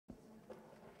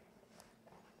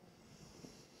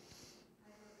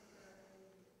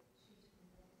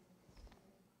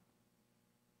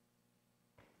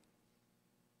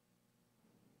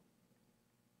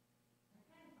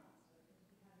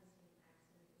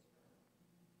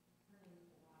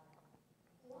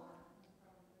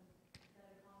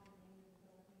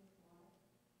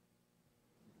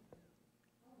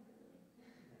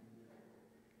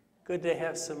Good to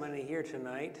have so many here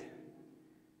tonight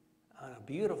on a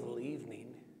beautiful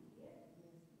evening.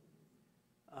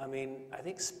 I mean, I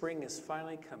think spring is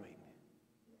finally coming.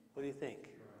 What do you think?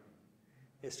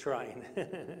 It's trying.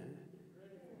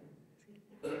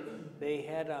 They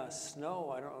had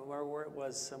snow, I don't know where it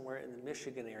was, somewhere in the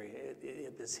Michigan area.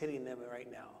 It's hitting them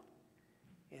right now,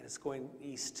 and it's going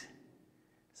east.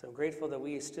 So I'm grateful that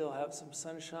we still have some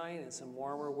sunshine and some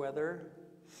warmer weather.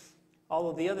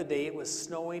 Although the other day it was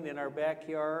snowing in our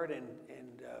backyard and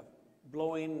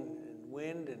blowing and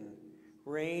wind and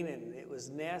rain, and it was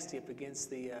nasty up against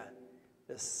the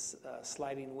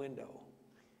sliding window.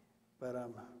 But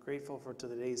I'm grateful for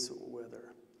today's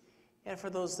weather. And for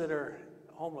those that are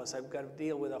homeless, I've got to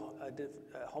deal with a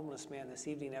homeless man this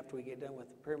evening after we get done with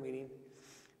the prayer meeting.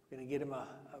 We're going to get him a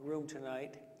room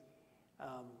tonight.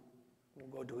 We'll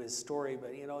go to his story,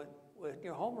 but you know, when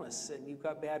you're homeless and you've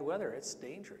got bad weather, it's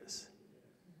dangerous.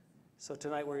 So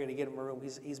tonight we're going to get him a room.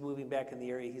 He's moving back in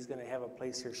the area. He's going to have a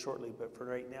place here shortly, but for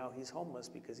right now he's homeless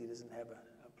because he doesn't have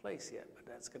a place yet, but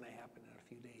that's going to happen in a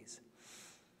few days.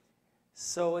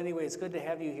 So anyway, it's good to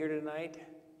have you here tonight,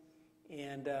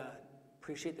 and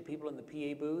appreciate the people in the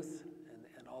PA booth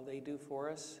and all they do for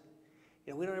us.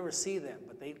 You know, we don't ever see them,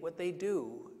 but what they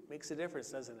do makes a difference,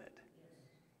 doesn't it?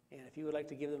 And if you would like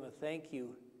to give them a thank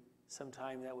you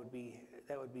sometime, that would be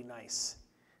nice,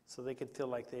 so they could feel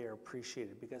like they are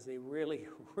appreciated, because they really,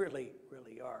 really,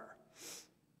 really are.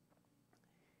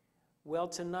 Well,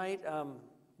 tonight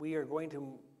we are going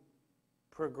to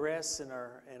progress in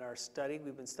our study.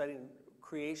 We've been studying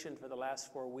creation for the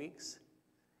last 4 weeks,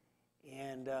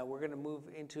 and we're going to move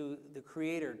into the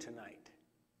Creator tonight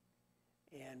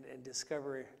and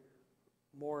discover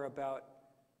more about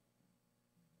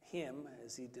Him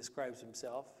as He describes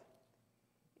Himself,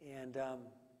 and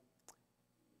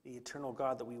the eternal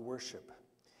God that we worship.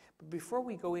 But before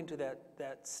we go into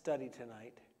that study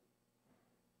tonight,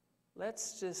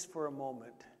 let's just for a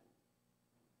moment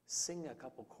sing a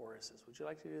couple choruses. Would you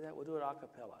like to do that? We'll do it a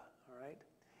cappella, all right?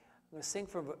 I'm going to sing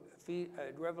from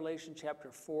Revelation chapter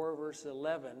 4, verse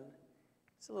 11.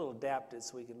 It's a little adapted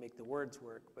so we can make the words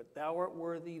work. But thou art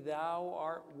worthy,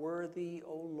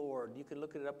 O Lord. You can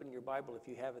look it up in your Bible if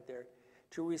you have it there.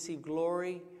 To receive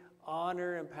glory,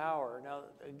 honor, and power. Now,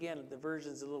 again, the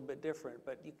version's a little bit different,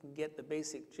 but you can get the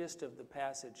basic gist of the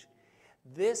passage.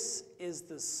 This is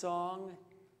the song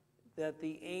that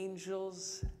the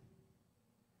angels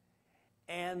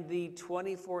and the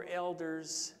 24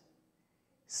 elders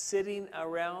sitting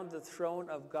around the throne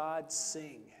of God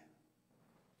sing.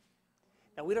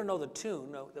 Now, we don't know the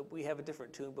tune. No, we have a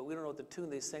different tune, but we don't know the tune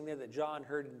they sang there that John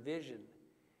heard in vision.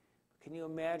 Can you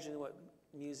imagine what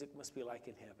music must be like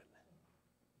in heaven?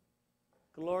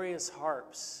 Glorious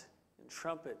harps and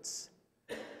trumpets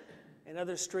and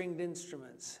other stringed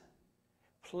instruments,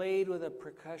 played with a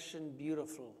percussion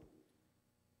beautiful.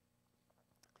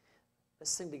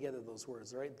 Let's sing together those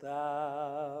words, all right?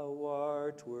 Thou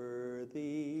art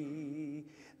worthy,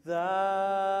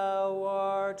 thou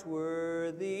art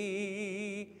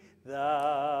worthy,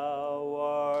 thou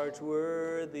art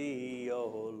worthy,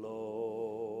 O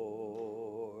Lord.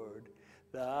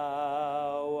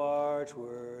 Thou art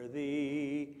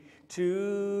worthy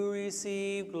to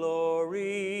receive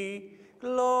glory,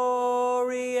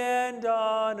 glory and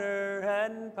honor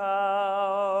and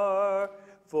power.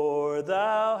 For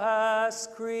thou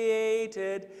hast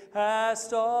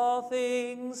all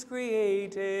things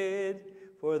created.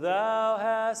 For thou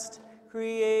hast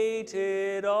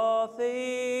created all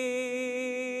things,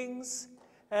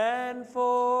 and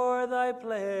for thy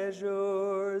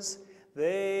pleasures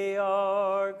they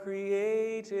are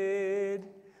created.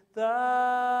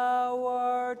 Thou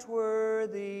art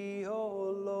worthy,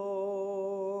 O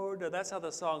Lord. Now, that's how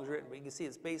the song's written, but you can see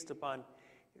it's based upon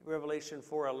Revelation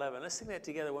 4:11. Let's sing that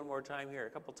together one more time here, a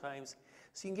couple times,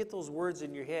 so you can get those words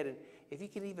in your head. And if you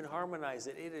can even harmonize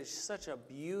it, it is such a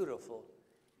beautiful,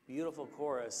 beautiful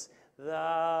chorus.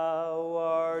 Thou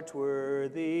art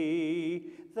worthy,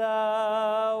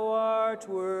 thou art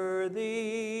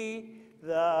worthy,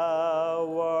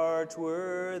 thou art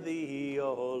worthy,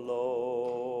 O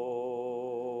Lord.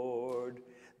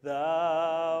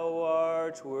 Thou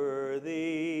art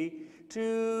worthy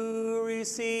to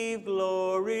receive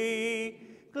glory,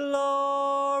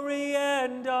 glory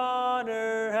and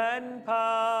honor and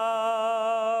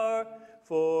power.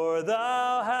 For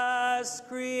thou hast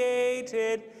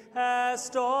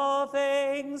all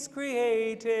things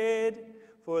created.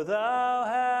 For thou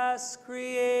hast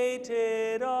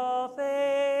created all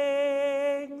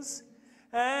things,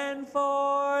 and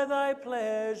for thy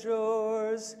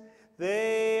pleasures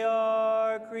they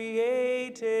are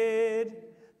created.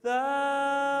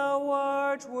 Thou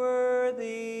art worthy.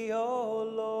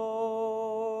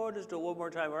 one more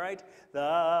time, all right?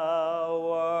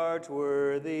 Thou art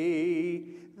worthy,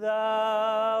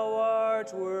 thou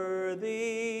art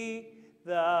worthy,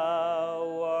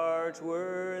 thou art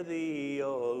worthy,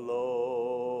 O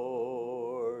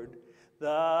Lord.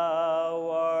 Thou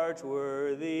art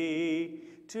worthy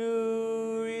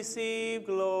to receive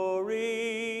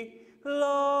glory,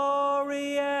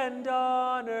 glory and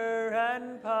honor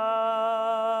and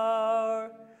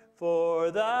power.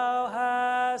 For thou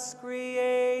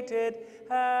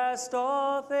hast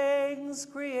all things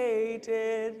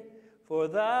created. For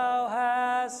thou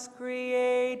hast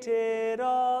created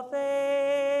all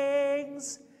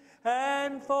things,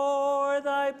 and for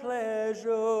thy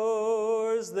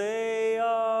pleasures they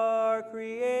are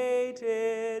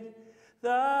created.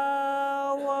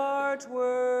 Thou art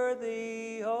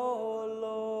worthy, O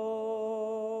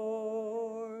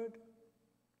Lord.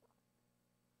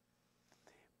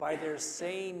 By their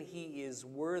saying he is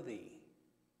worthy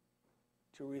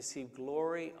to receive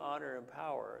glory, honor, and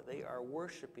power, they are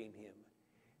worshiping him.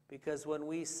 Because when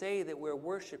we say that we're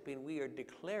worshiping, we are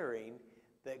declaring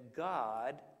that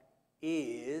God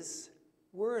is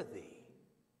worthy.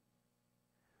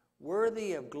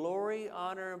 Worthy of glory,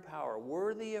 honor, and power.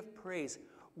 Worthy of praise.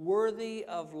 Worthy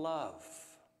of love.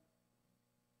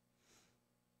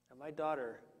 And my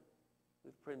daughter,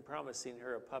 we've been promising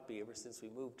her a puppy ever since we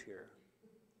moved here.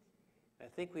 I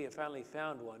think we have finally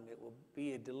found one. It will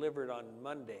be delivered on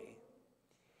Monday.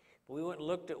 But we went and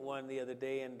looked at one the other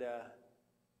day, and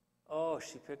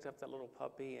she picked up that little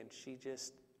puppy, and she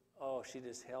just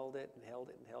held it and held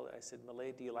it and held it. I said,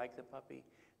 Malay, do you like the puppy?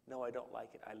 No, I don't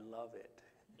like it. I love it.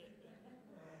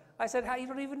 I said, how, you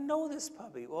don't even know this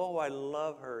puppy? Oh, I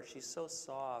love her. She's so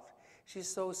soft.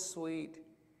 She's so sweet.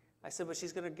 I said, but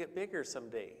she's going to get bigger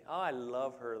someday. Oh, I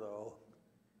love her, though.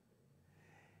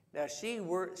 Now, she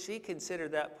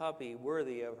considered that puppy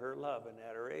worthy of her love and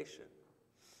adoration.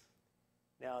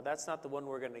 Now, that's not the one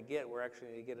we're going to get. We're actually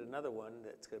going to get another one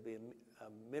that's going to be a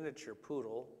miniature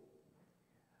poodle.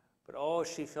 But,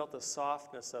 she felt the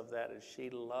softness of that, and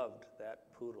she loved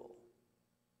that poodle.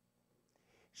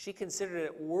 She considered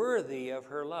it worthy of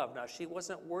her love. Now, she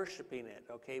wasn't worshiping it,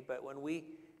 okay? But when we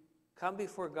come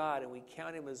before God and we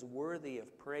count him as worthy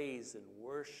of praise and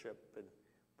worship and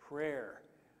prayer,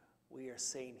 we are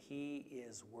saying he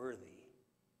is worthy.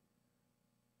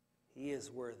 He is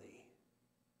worthy.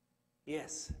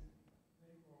 Yes.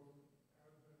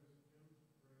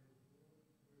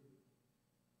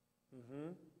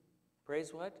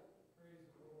 Praise what? Praise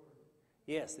the Lord.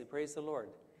 Yes, they praise the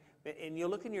Lord. And you'll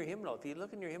look in your hymnal. If you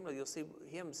look in your hymnal, you'll see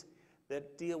hymns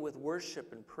that deal with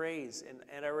worship and praise and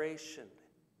adoration,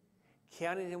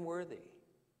 counting him worthy.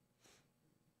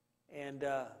 And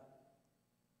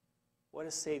what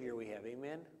a Savior we have,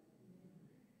 amen?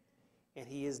 And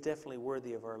he is definitely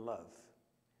worthy of our love,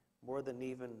 more than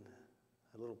even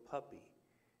a little puppy.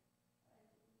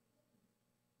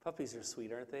 Puppies are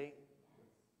sweet, aren't they?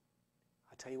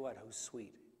 I'll tell you what, who's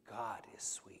sweet? God is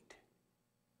sweet.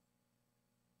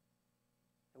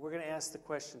 And we're going to ask the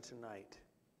question tonight,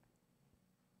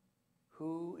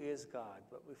 who is God?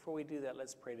 But before we do that,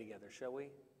 let's pray together, shall we?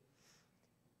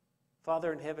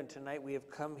 Father in heaven, tonight we have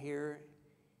come here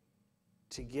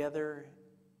together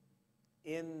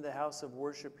in the house of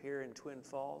worship here in Twin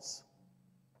Falls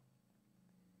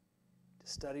to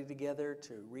study together,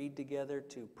 to read together,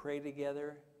 to pray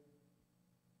together,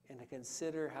 and to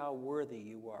consider how worthy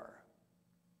you are.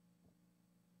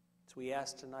 So we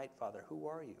ask tonight, Father, who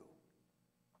are you?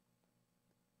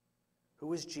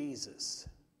 Who is Jesus?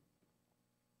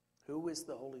 Who is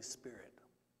the Holy Spirit?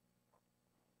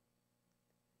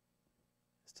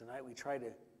 As tonight we try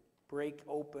to break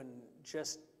open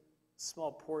just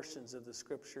small portions of the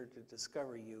Scripture to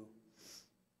discover you.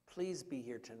 Please be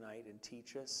here tonight and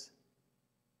teach us.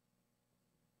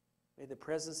 May the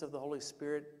presence of the Holy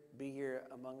Spirit be here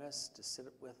among us to sit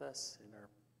with us in our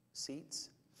seats.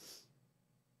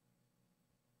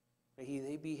 May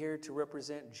he be here to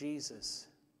represent Jesus,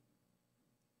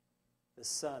 the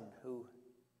Son who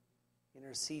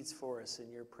intercedes for us in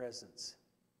your presence,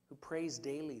 who prays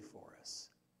daily for us,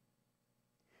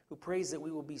 who prays that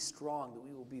we will be strong, that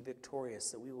we will be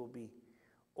victorious, that we will be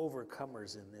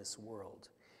overcomers in this world,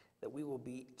 that we will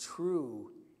be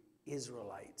true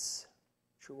Israelites,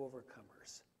 true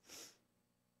overcomers.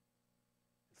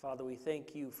 Father, we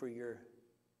thank you for your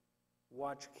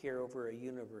watch care over a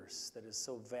universe that is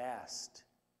so vast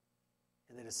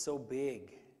and that is so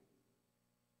big,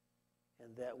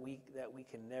 and that we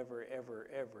can never, ever,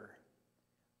 ever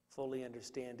fully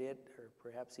understand it, or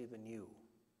perhaps even you.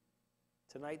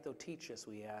 Tonight, though, teach us,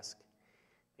 we ask.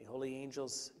 May holy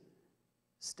angels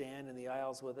stand in the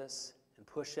aisles with us and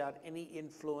push out any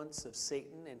influence of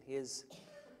Satan and his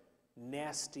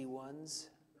nasty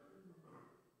ones.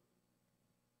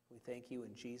 We thank you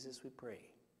in Jesus, we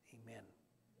pray. Amen.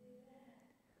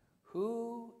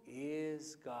 Who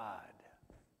is God?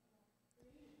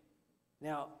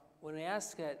 Now, when I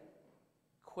ask that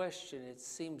question, it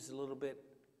seems a little bit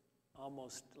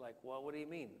almost like, well, what do you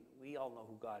mean? We all know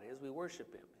who God is. We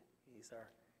worship him. He's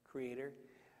our creator.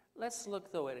 Let's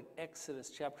look, though, at Exodus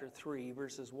chapter 3,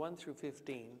 verses 1 through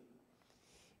 15.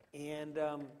 And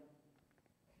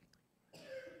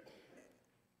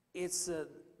it's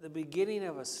the beginning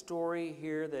of a story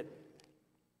here that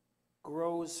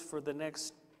grows for the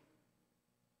next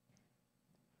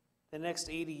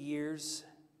 80 years,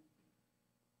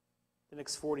 the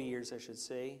next 40 years, I should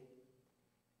say.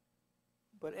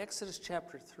 But Exodus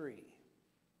chapter 3.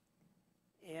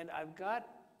 And I've got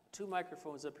 2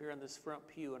 microphones up here on this front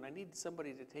pew, and I need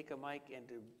somebody to take a mic and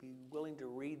to be willing to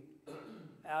read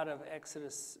out of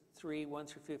Exodus 3, 1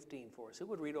 through 15 for us. Who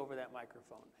would read over that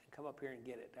microphone and come up here and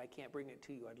get it? I can't bring it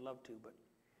to you. I'd love to, but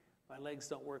my legs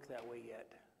don't work that way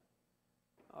yet.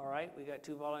 All right, we got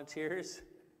 2 volunteers.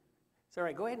 It's all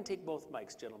right. Go ahead and take both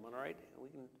mics, gentlemen, all right? We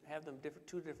can have them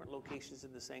 2 different locations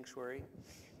in the sanctuary.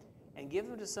 And give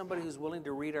them to somebody who's willing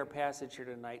to read our passage here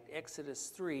tonight, Exodus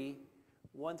 3,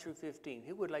 1 through 15.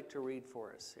 Who would like to read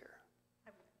for us here?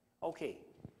 Okay.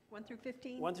 1 through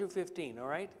 15? 1 through 15, all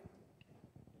right?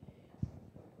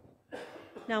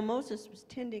 Now Moses was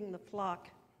tending the flock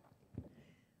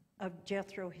of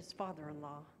Jethro, his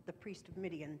father-in-law, the priest of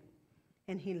Midian,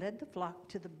 and he led the flock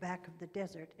to the back of the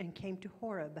desert and came to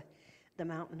Horeb, the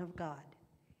mountain of God.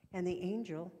 And the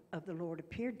angel of the Lord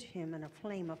appeared to him in a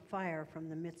flame of fire from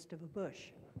the midst of a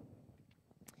bush.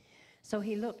 So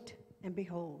he looked, and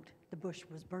behold, the bush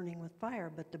was burning with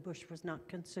fire, but the bush was not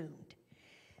consumed.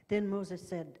 Then Moses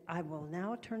said, I will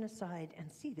now turn aside and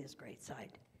see this great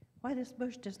sight, why this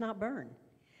bush does not burn.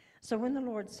 So when the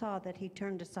Lord saw that he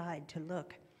turned aside to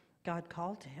look, God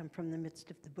called to him from the midst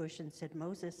of the bush and said,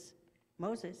 Moses,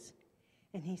 Moses.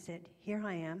 And he said, Here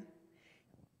I am.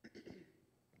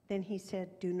 Then he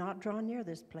said, Do not draw near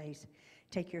this place.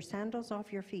 Take your sandals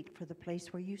off your feet, for the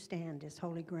place where you stand is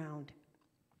holy ground.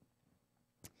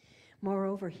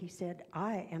 Moreover, he said,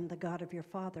 I am the God of your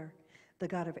father, the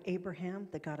God of Abraham,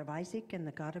 the God of Isaac, and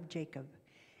the God of Jacob.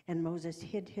 And Moses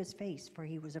hid his face, for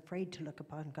he was afraid to look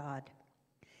upon God.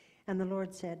 And the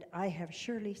Lord said, I have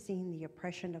surely seen the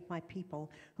oppression of my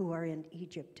people who are in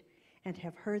Egypt, and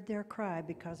have heard their cry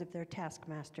because of their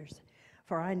taskmasters,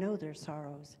 for I know their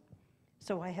sorrows.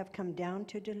 So I have come down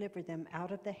to deliver them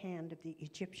out of the hand of the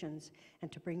Egyptians,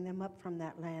 and to bring them up from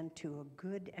that land to a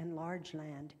good and large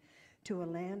land, to a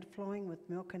land flowing with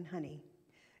milk and honey,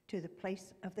 to the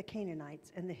place of the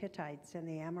Canaanites and the Hittites and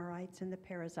the Amorites and the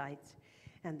Perizzites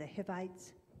and the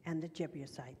Hivites and the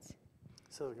Jebusites.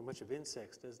 Sounds like a bunch of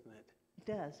insects, doesn't it? It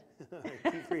does.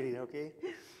 Keep reading, okay?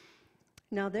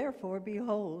 Now therefore,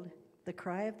 behold, the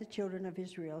cry of the children of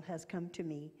Israel has come to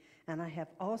me, and I have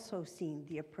also seen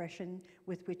the oppression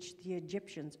with which the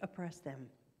Egyptians oppress them.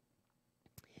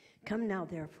 Come now,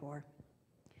 therefore,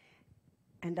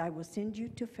 and I will send you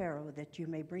to Pharaoh, that you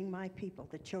may bring my people,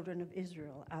 the children of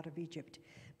Israel, out of Egypt.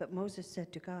 But Moses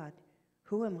said to God,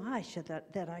 Who am I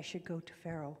that I should go to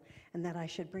Pharaoh, and that I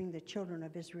should bring the children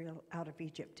of Israel out of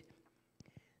Egypt?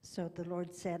 So the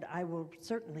Lord said, I will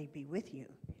certainly be with you,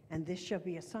 and this shall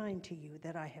be a sign to you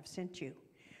that I have sent you.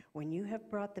 When you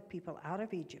have brought the people out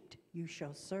of Egypt, you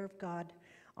shall serve God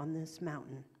on this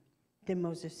mountain. Then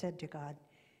Moses said to God,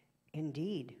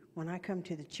 Indeed, when I come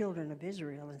to the children of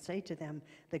Israel and say to them,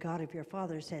 The God of your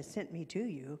fathers has sent me to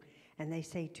you, and they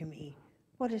say to me,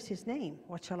 What is his name?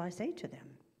 What shall I say to them?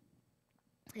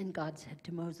 And God said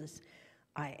to Moses,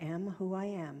 I am who I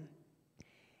am.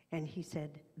 And he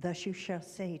said, Thus you shall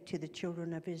say to the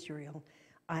children of Israel,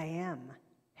 I am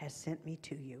has sent me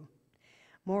to you.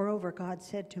 Moreover, God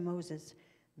said to Moses,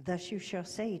 Thus you shall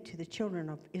say to the children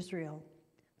of Israel,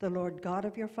 The Lord God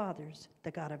of your fathers, the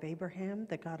God of Abraham,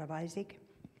 the God of Isaac,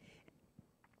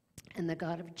 and the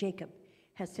God of Jacob,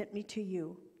 has sent me to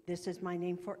you. This is my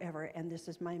name forever, and this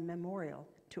is my memorial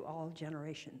to all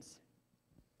generations.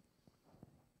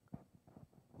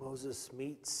 Moses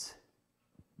meets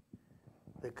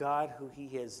the God who he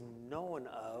has known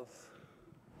of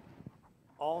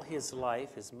all his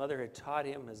life. His mother had taught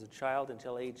him as a child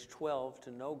until age 12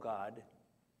 to know God.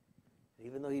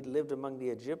 Even though he'd lived among the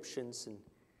Egyptians and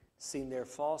seen their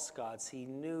false gods, he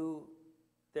knew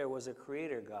there was a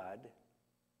creator God.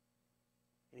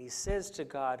 And he says to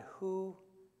God, Who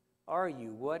are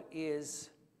you? What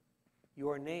is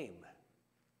your name?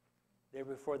 There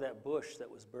before that bush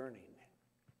that was burning.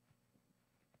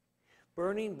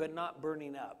 Burning, but not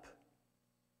burning up.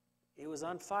 It was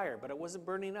on fire, but it wasn't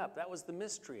burning up. That was the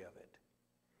mystery of it.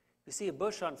 You see a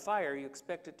bush on fire, you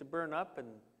expect it to burn up and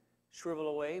shrivel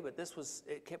away, but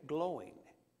it kept glowing.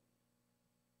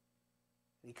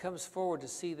 And he comes forward to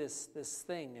see this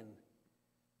thing, and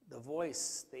the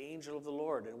voice, the angel of the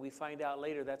Lord, and we find out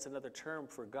later that's another term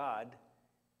for God.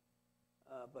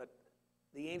 But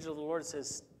the angel of the Lord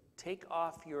says, take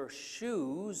off your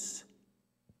shoes.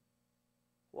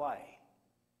 Why?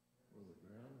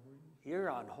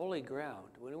 You're on holy ground.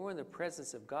 When we're in the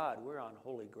presence of God, we're on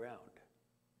holy ground.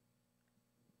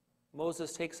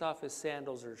 Moses takes off his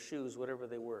sandals or shoes, whatever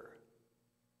they were.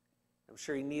 I'm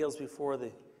sure he kneels before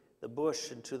the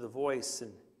bush and to the voice.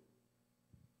 And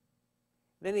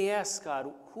then he asks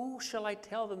God, who shall I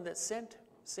tell them that sent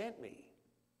me?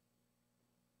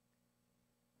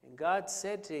 And God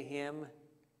said to him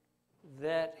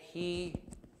that he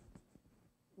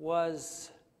was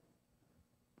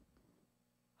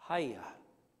Haya.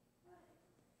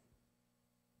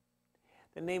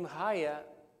 The name Haya,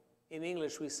 in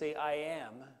English we say I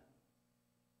am.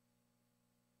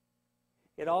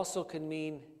 It also can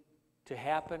mean to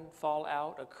happen, fall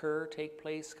out, occur, take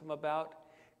place, come about,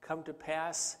 come to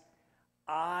pass.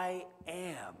 I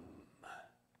am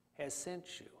has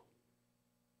sent you.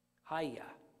 Haya.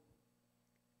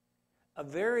 A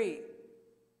very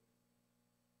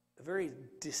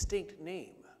distinct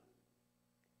name.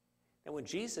 And when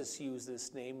Jesus used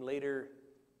this name later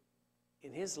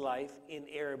in his life in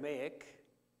Aramaic,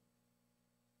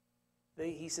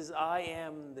 he says, I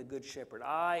am the good shepherd.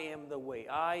 I am the way.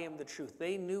 I am the truth.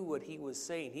 They knew what he was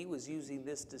saying. He was using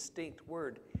this distinct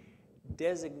word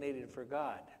designated for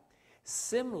God.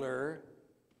 Similar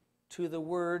to the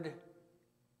word,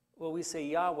 well, we say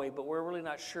Yahweh, but we're really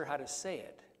not sure how to say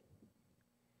it.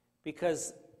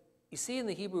 Because you see in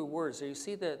the Hebrew words there, you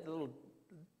see the little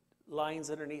lines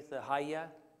underneath the Haya,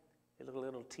 the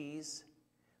little T's.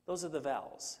 Those are the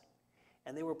vowels.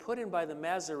 And they were put in by the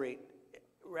Masorete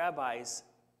rabbis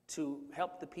to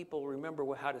help the people remember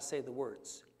how to say the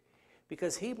words.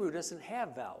 Because Hebrew doesn't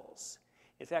have vowels.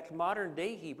 In fact, modern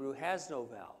day Hebrew has no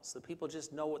vowels. The people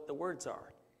just know what the words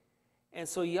are. And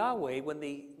so Yahweh, when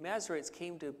the Masoretes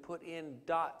came to put in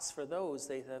dots for those,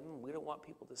 they said, we don't want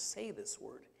people to say this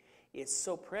word. It's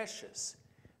so precious.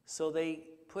 So they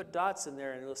put dots in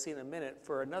there, and we'll see in a minute,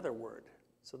 for another word,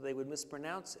 so they would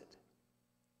mispronounce it.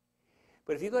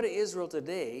 But if you go to Israel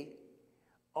today,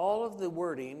 all of the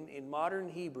wording in modern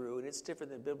Hebrew, and it's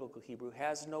different than biblical Hebrew,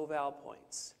 has no vowel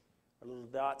points, or little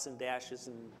dots and dashes,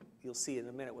 and you'll see in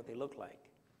a minute what they look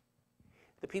like.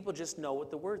 The people just know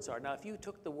what the words are. Now, if you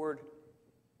took the word,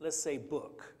 let's say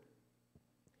book,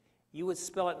 you would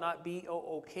spell it not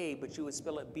B-O-O-K, but you would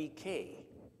spell it B-K.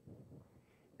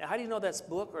 Now, how do you know that's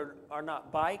book or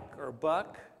not bike or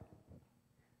buck?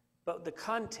 But the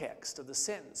context of the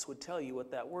sentence would tell you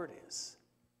what that word is.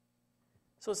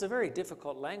 So it's a very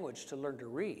difficult language to learn to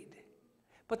read,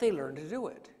 but they learn to do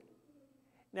it.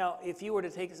 Now, if you were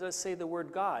to take, let's say, the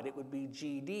word God, it would be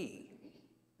G-D,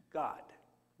 God.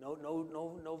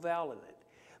 No vowel in it.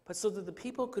 But so that the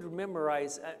people could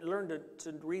memorize, learn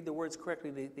to read the words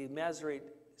correctly, the Masorete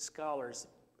scholars,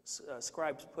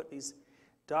 scribes put these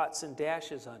dots and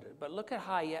dashes under it. But look at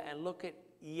Haya and look at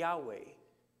Yahweh.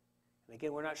 And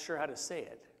again, we're not sure how to say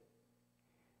it.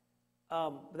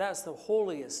 That's the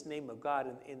holiest name of God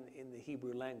in the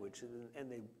Hebrew language.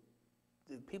 And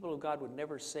the people of God would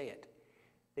never say it.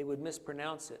 They would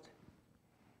mispronounce it.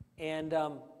 And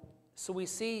so we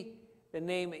see the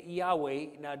name Yahweh.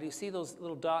 Now, do you see those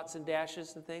little dots and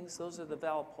dashes and things? Those are the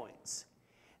vowel points.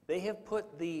 They have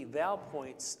put the vowel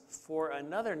points for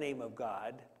another name of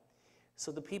God,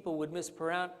 so the people would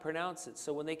mispronounce it.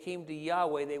 So when they came to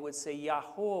Yahweh, they would say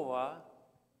Yahovah,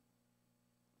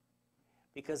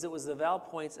 because it was the vowel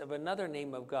points of another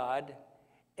name of God,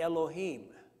 Elohim.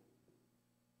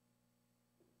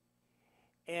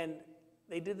 And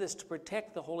they did this to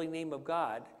protect the holy name of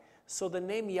God. So the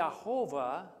name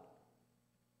Yahovah,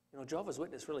 Jehovah's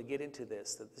Witnesses really get into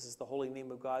this, that this is the holy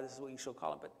name of God, this is what you shall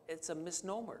call it, but it's a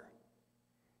misnomer.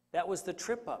 That was the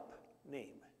trip-up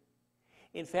name.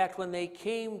 In fact, when they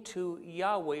came to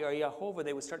Yahweh or Yahovah,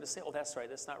 they would start to say, oh, that's right,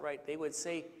 that's not right. They would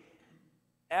say,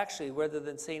 actually, rather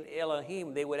than saying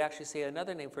Elohim, they would actually say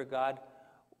another name for God,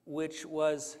 which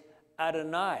was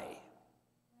Adonai,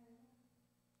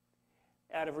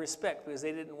 out of respect, because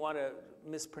they didn't want to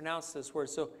mispronounce this word.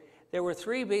 So there were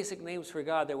three basic names for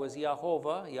God. There was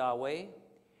Yahovah, Yahweh,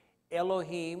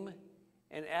 Elohim,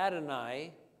 and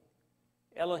Adonai.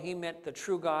 Elohim meant the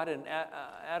true God, and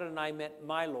Adonai meant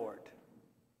my Lord.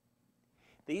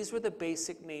 These were the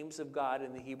basic names of God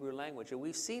in the Hebrew language. And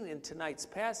we've seen in tonight's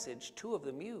passage 2 of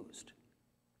them used.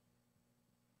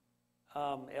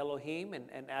 Elohim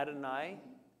and Adonai.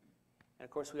 And of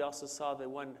course, we also saw the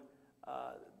one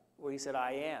where he said,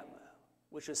 I am,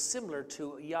 which is similar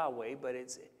to Yahweh, but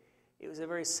it was a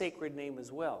very sacred name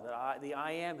as well. The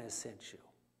I am has sent you.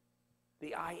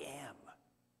 The I am.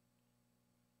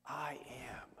 I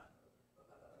am.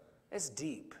 That's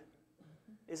deep,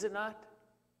 is it not?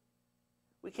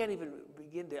 We can't even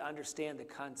begin to understand the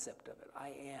concept of it. I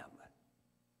am.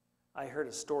 I heard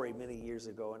a story many years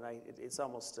ago, and it's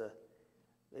almost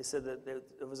they said that there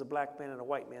was a black man and a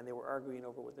white man. They were arguing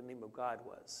over what the name of God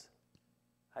was.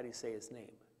 How do you say his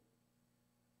name?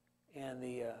 And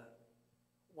the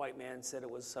white man said it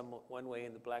was one way,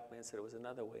 and the black man said it was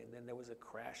another way. And then there was a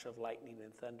crash of lightning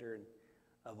and thunder, and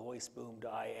a voice boomed,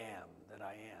 I am that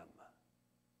I am.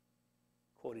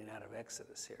 Quoting out of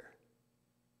Exodus here.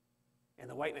 And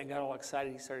the white man got all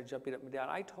excited. He started jumping up and down.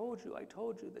 I told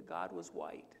you that God was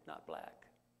white, not black.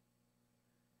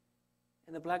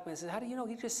 And the black man said, how do you know?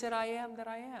 He just said, I am that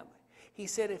I am. He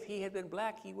said if he had been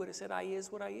black, he would have said, I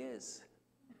is what I is.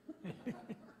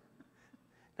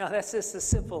 Now, that's just a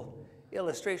simple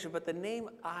illustration, but the name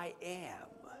I am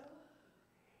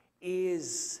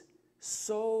is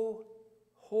so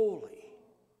holy.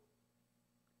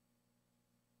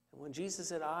 And when Jesus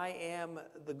said, I am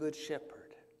the good shepherd,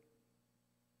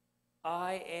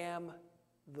 I am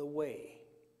the way,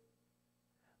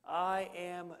 I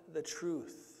am the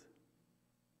truth,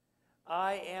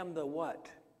 I am the what?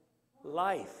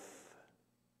 Life.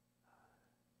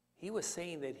 He was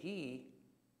saying that he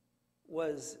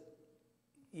was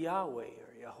Yahweh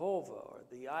or Jehovah or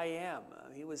the I am.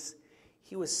 He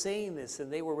was saying this,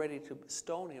 and they were ready to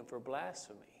stone him for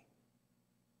blasphemy.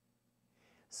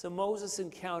 So Moses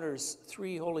encounters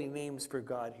 3 holy names for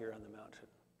God here on the mountain.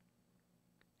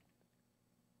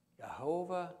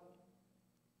 Jehovah,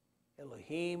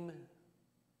 Elohim,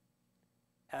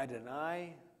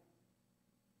 Adonai.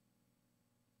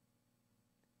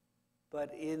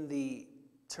 But in the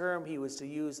term he was to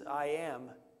use, I am,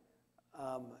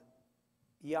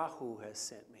 Yahoo has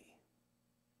sent me.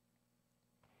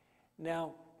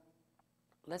 Now,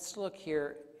 let's look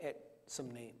here at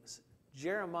some names.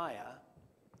 Jeremiah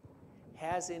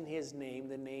has in his name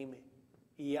the name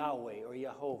Yahweh or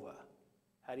Jehovah.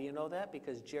 How do you know that?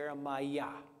 Because Jeremiah.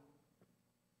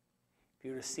 If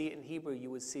you were to see it in Hebrew, you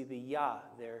would see the Yah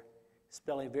there,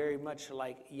 spelling very much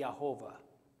like Jehovah.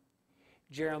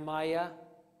 Jeremiah,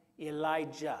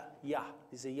 Elijah, Yah.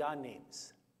 These are Yah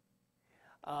names.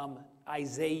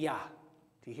 Isaiah.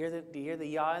 Do you hear the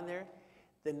Yah in there?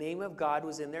 The name of God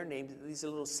was in their name. These are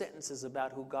little sentences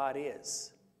about who God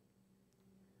is.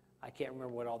 I can't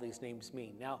remember what all these names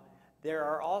mean. Now, there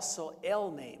are also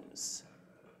El names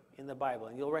in the Bible,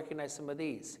 and you'll recognize some of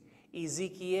these.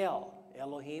 Ezekiel,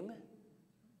 Elohim.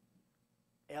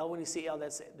 El, when you see El,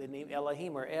 that's the name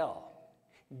Elohim or El.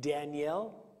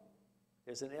 Daniel,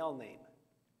 there's an El name.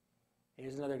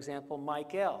 Here's another example,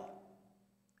 Michael,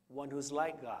 one who's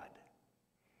like God.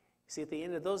 See, at the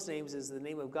end of those names is the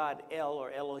name of God, El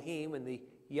or Elohim, and the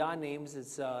Yah names,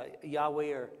 it's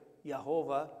Yahweh or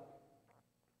Jehovah.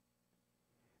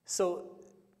 So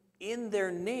in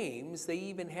their names, they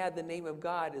even had the name of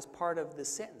God as part of the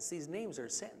sentence. These names are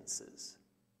sentences.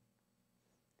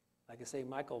 Like I say,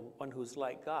 Michael, one who's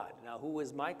like God. Now, who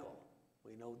is Michael?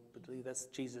 We believe that's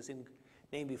Jesus'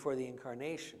 name before the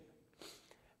incarnation.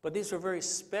 But these were very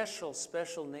special,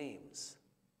 special names.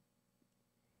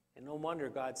 And no wonder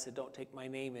God said, don't take my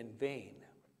name in vain.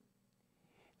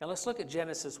 Now let's look at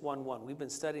Genesis 1:1. We've been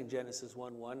studying Genesis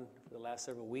 1:1 for the last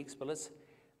several weeks, but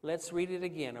let's read it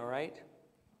again, all right?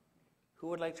 Who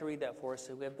would like to read that for us?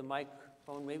 If we have the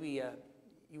microphone, maybe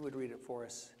you would read it for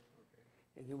us.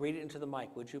 You can read it into the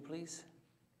mic, would you please?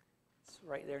 It's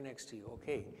right there next to you.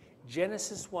 Okay.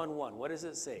 Genesis 1:1. What does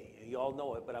it say? You all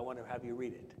know it, but I want to have you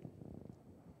read it.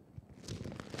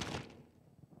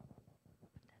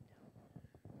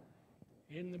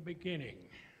 In the beginning,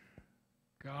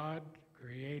 God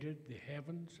created the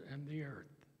heavens and the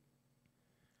earth.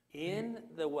 In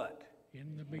the what?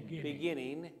 In the beginning.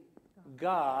 Beginning,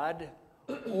 God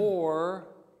or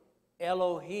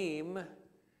Elohim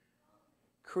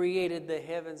created the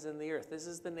heavens and the earth. This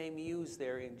is the name used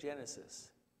there in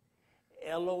Genesis.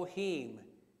 Elohim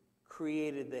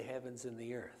created the heavens and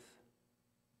the earth.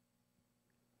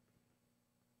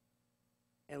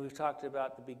 And we've talked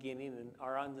about the beginning, and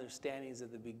our understandings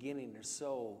of the beginning are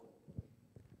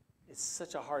it's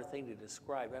such a hard thing to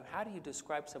describe. I mean, how do you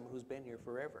describe someone who's been here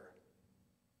forever?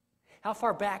 How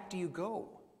far back do you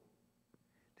go?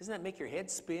 Doesn't that make your head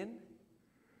spin?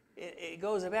 it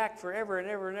goes back forever and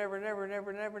ever and ever and ever and ever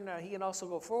and ever. Now, he can also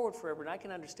go forward forever, and I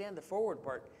can understand the forward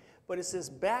part. But it's this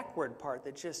backward part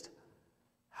that just,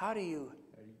 how do you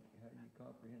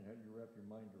comprehend? How do you wrap your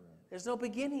mind around it? there's no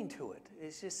beginning to it.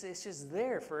 It's just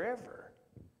there forever.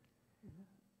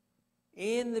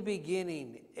 In the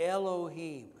beginning,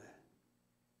 Elohim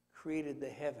created the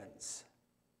heavens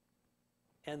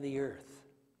and the earth.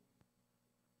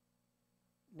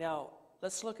 Now,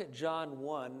 let's look at John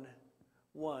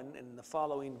 1:1 and the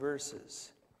following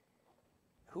verses.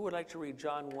 Who would like to read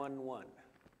John 1:1?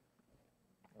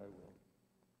 I will.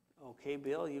 Okay,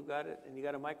 Bill, you got it, and you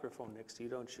got a microphone next to you,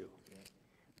 don't you? Yeah.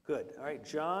 Good. All right,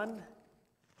 John,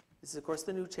 this is, of course,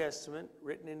 the New Testament,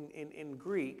 written in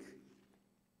Greek,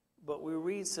 but we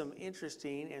read some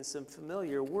interesting and some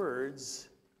familiar words,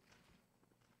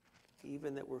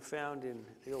 even that were found in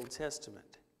the Old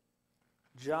Testament.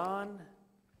 John,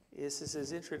 this is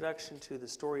his introduction to the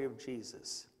story of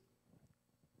Jesus.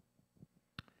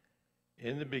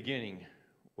 In the beginning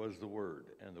was the Word,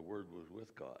 and the Word was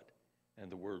with God,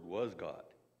 and the Word was God.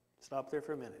 Stop there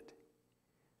for a minute.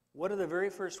 What are the very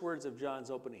first words of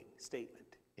John's opening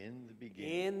statement? In the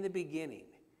beginning. In the beginning.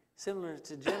 Similar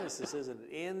to Genesis, isn't it?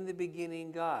 In the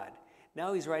beginning, God.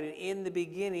 Now he's writing, in the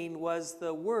beginning was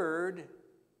the Word,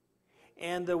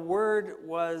 and the Word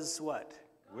was what?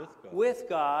 With God. With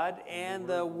God, and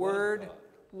the Word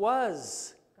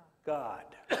was God.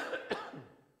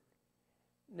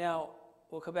 Now,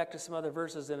 we'll come back to some other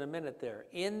verses in a minute there.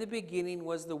 In the beginning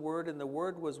was the Word, and the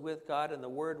Word was with God, and the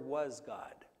Word was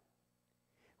God.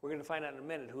 We're going to find out in a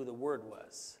minute who the Word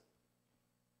was.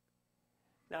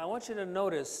 Now, I want you to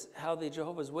notice how the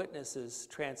Jehovah's Witnesses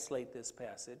translate this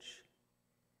passage.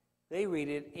 They read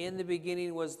it, in the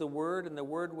beginning was the Word, and the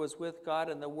Word was with God,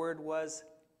 and the Word was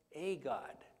a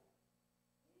God.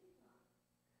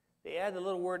 They add the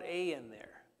little word a in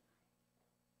there.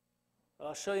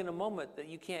 I'll show you in a moment that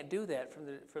you can't do that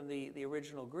from the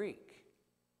original Greek.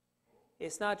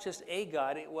 It's not just a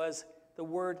God, it was the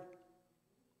Word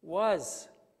was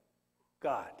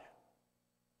God.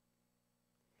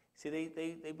 See,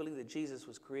 they believe that Jesus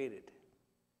was created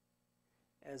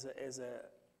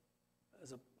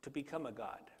to become a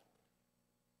God.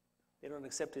 They don't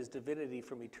accept his divinity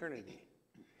from eternity.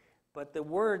 But the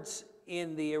words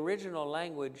in the original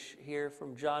language here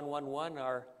from John 1:1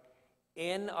 are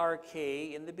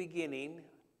NRK, in the beginning.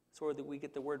 That's where we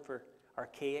get the word for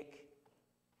archaic.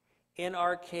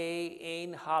 NRK,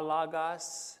 ein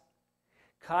halagos,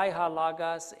 kai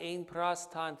halagos, ein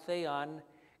proston theon,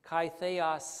 kai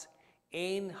theos,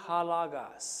 ein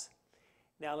halagos.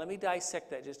 Now let me dissect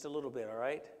that just a little bit, all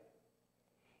right?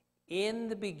 In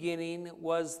the beginning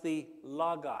was the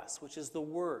logos, which is the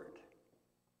word.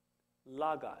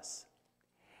 Logos.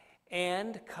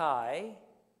 And kai,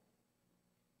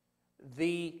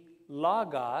 the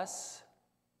logos,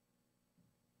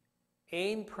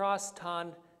 ein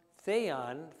proston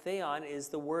theon. Theon is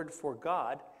the word for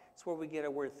God. It's where we get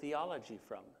our word theology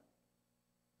from.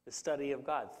 The study of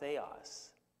God,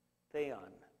 theos,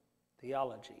 theon,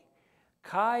 theology.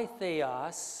 Kai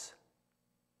theos,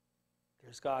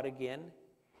 there's God again,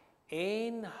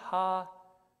 ein ha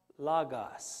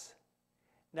logos.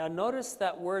 Now notice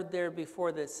that word there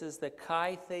before that says the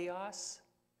kai theos.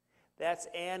 That's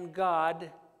and God,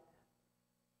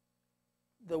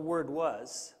 the word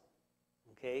was,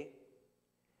 okay?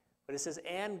 But it says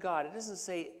and God. It doesn't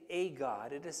say a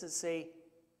God. It doesn't say,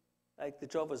 like the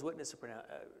Jehovah's Witnesses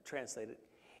translate it.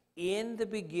 In the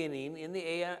beginning, in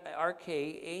the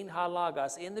arche, ein ha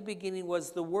logos, in the beginning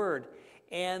was the Word,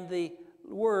 and the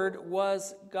Word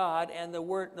was God, and the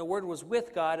Word was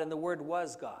with God, and the Word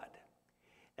was God.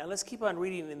 Now let's keep on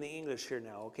reading in the English here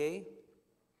now, okay?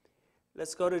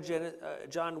 Let's go to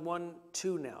John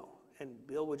 1:2 now. And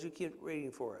Bill, would you keep reading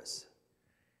for us?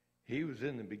 He was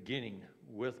in the beginning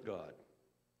with God.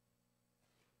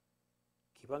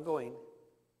 Keep on going.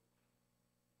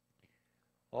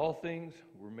 All things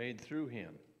were made through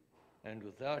him, and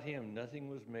without him nothing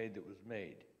was made that was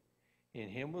made. In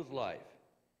him was life,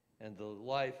 and the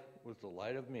life was the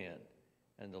light of men,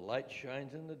 and the light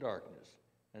shines in the darkness,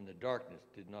 and the darkness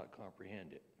did not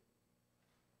comprehend it.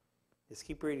 Just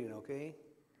keep reading, okay?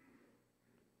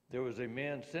 There was a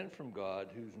man sent from God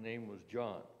whose name was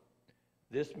John.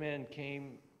 This man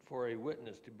came for a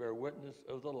witness to bear witness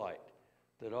of the light,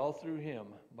 that all through him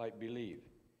might believe.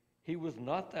 He was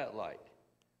not that light,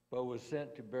 but was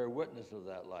sent to bear witness of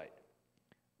that light.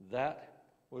 That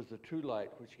was the true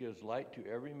light which gives light to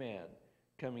every man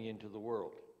coming into the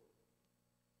world.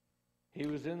 He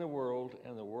was in the world,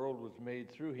 and the world was made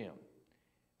through him,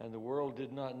 and the world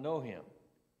did not know him.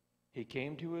 He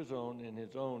came to his own, and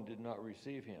his own did not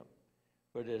receive him.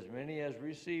 But as many as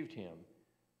received him,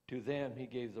 to them he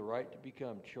gave the right to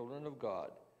become children of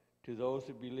God, to those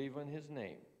who believe in his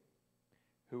name,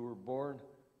 who were born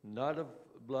not of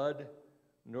blood,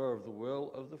 nor of the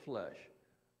will of the flesh,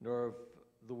 nor of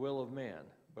the will of man,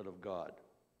 but of God.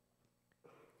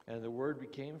 And the Word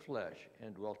became flesh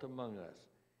and dwelt among us,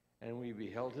 and we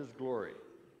beheld his glory,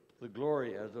 the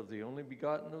glory as of the only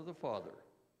begotten of the Father,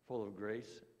 full of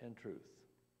grace and truth.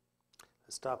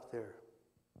 Let's stop there.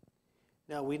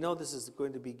 Now, we know this is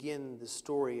going to begin the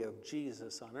story of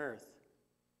Jesus on earth.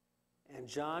 And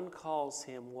John calls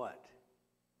him what?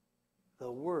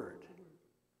 The Word,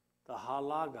 the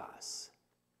halagos.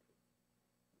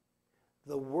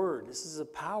 The Word. This is a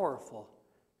powerful,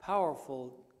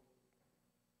 powerful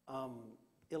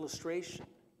illustration.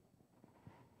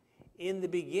 In the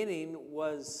beginning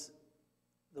was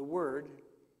the Word.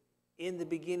 In the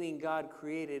beginning, God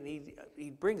created. And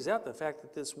he brings out the fact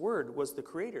that this Word was the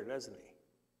Creator, doesn't he?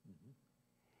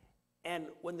 And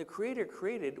when the Creator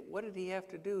created, what did he have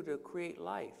to do to create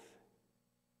life?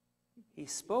 He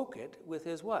spoke it with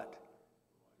his what?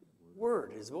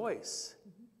 Word, his voice.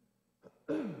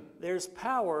 There's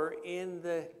power in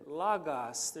the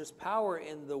logos. There's power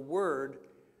in the Word,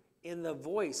 in the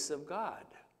voice of God.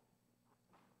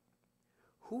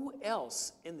 Who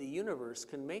else in the universe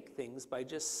can make things by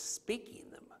just speaking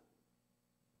them?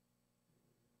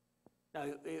 Now,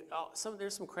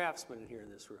 there's some craftsmen in here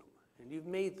in this room. And you've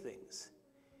made things.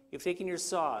 You've taken your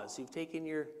saws, you've taken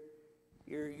your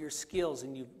skills,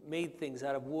 and you've made things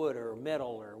out of wood or metal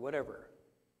or whatever.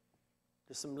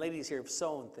 There's some ladies here who've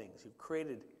sewn things. You've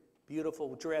created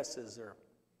beautiful dresses or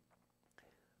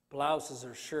blouses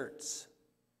or shirts.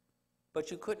 But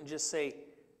you couldn't just say,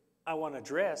 I want a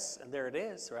dress, and there it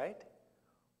is, right?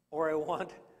 Or I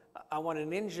want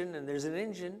an engine, and there's an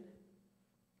engine.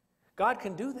 God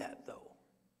can do that, though.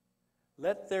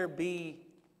 Let there be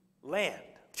land.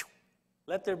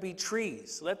 Let there be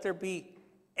trees. Let there be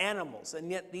animals. And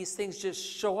yet these things just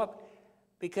show up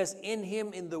because in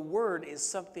him, in the Word, is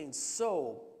something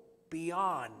so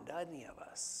beyond any of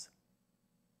us.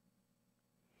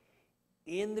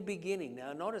 In the beginning.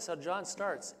 Now notice how John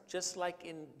starts. Just like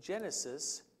in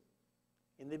Genesis,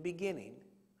 in the beginning.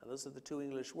 Now those are the two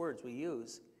English words we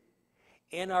use.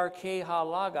 NRK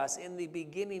halagos. In the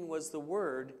beginning was the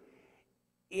Word.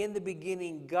 In the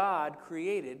beginning, God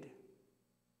created.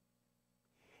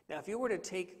 Now, if you were to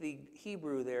take the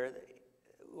Hebrew there,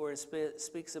 where it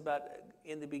speaks about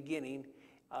in the beginning,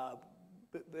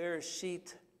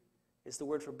 Bereshit is the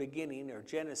word for beginning, or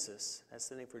Genesis. That's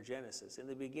the name for Genesis. In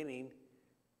the beginning,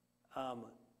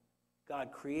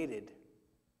 God created.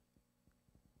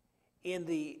 In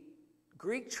the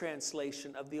Greek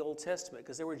translation of the Old Testament,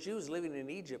 because there were Jews living in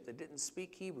Egypt that didn't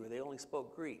speak Hebrew, they only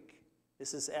spoke Greek.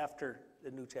 This is after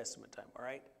the New Testament time, all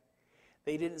right?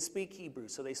 They didn't speak Hebrew,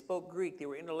 so they spoke Greek. They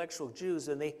were intellectual Jews,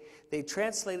 and they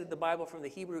translated the Bible from the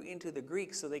Hebrew into the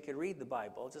Greek so they could read the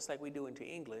Bible, just like we do into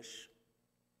English.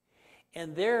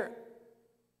 And their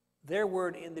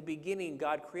word, in the beginning,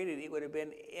 God created, it would have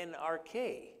been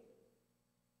NRK,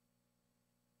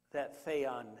 that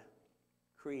theon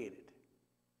created.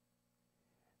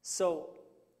 So,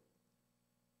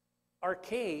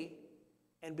 arche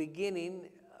and beginning,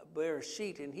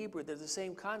 Bereshit in Hebrew, they're the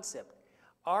same concept.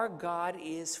 Our God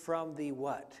is from the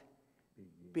what?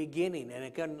 Beginning. And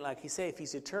again, like you say, if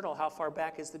he's eternal, how far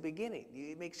back is the beginning?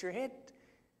 It makes your head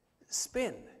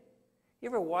spin. You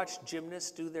ever watch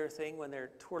gymnasts do their thing when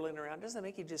they're twirling around? Doesn't it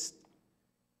make you just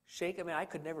shake? I mean, I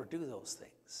could never do those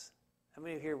things. How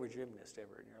many of you here were gymnasts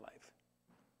ever in your life?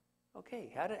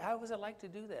 Okay, how was it like to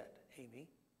do that, Amy?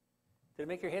 Did it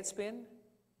make your head spin?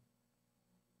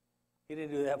 You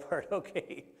didn't do that part,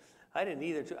 okay. I didn't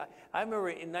either. I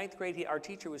remember in 9th grade, our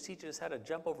teacher was teaching us how to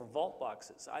jump over vault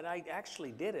boxes. And I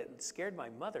actually did it and scared my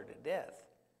mother to death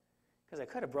because I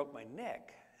could have broke my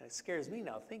neck. And it scares me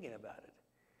now thinking about it.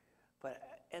 But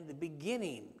in the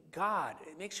beginning, God,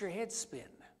 it makes your head spin.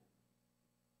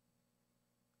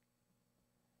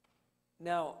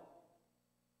 Now,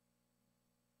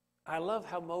 I love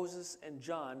how Moses and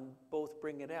John both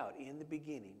bring it out. In the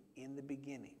beginning, in the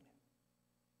beginning.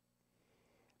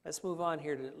 Let's move on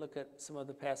here to look at some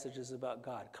other passages about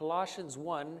God. Colossians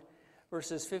 1,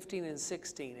 verses 15 and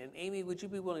 16. And Amy, would you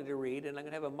be willing to read? And I'm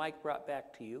going to have a mic brought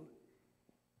back to you.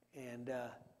 And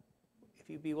if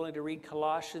you'd be willing to read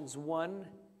Colossians 1,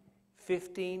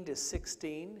 15 to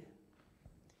 16.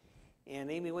 And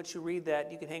Amy, once you read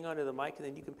that, you can hang on to the mic and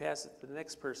then you can pass it to the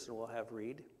next person we'll have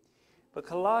read. But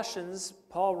Colossians,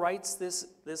 Paul writes this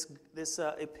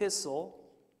epistle,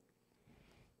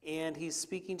 and he's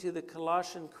speaking to the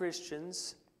Colossian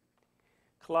Christians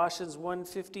Colossians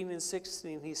 1:15 and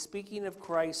 16, he's speaking of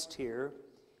Christ here,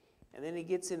 and then he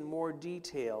gets in more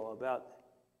detail about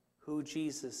who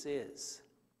Jesus is.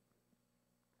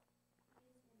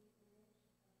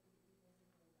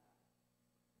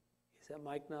 Is that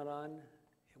mic not on?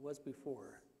 It was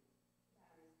before.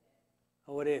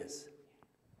 Oh, it is.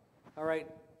 All right,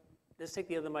 let's take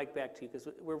the other mic back to you because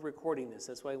we're recording this.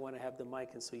 That's why I want to have the mic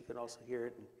and so you can also hear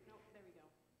it. Nope, there we go.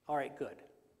 All right, good.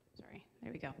 Sorry,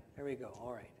 there we go. There we go.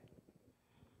 All right.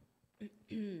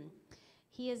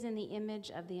 He is in the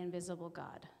image of the invisible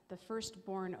God, the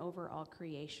firstborn over all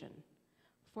creation.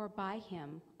 For by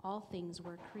him all things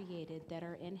were created that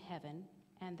are in heaven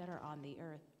and that are on the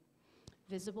earth,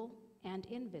 visible and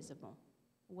invisible,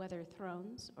 whether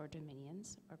thrones or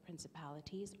dominions or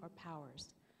principalities or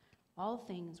powers. All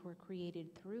things were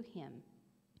created through him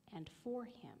and for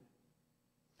him.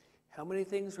 How many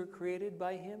things were created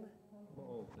by him?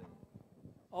 All things.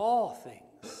 All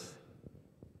things.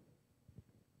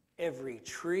 Every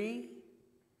tree,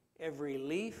 every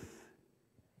leaf,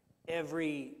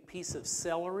 every piece of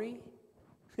celery,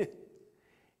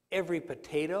 every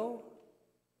potato,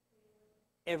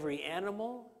 every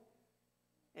animal,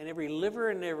 and every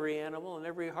liver in every animal, and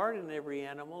every heart in every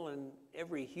animal, and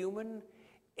every human,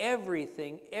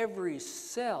 everything, every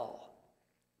cell.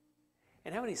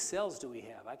 And how many cells do we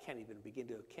have? I can't even begin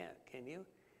to count, can you?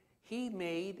 He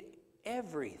made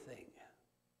everything.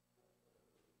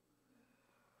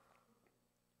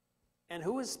 And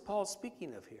who is Paul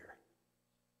speaking of here?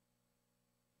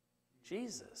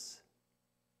 Jesus.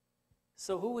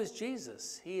 So who is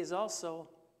Jesus? He is also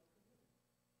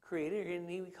creator, and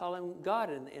we call him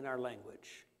God in our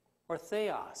language, or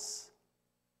theos.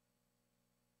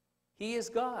 He is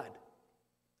God.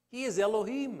 He is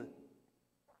Elohim.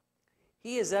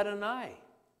 He is Adonai.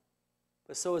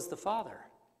 But so is the Father.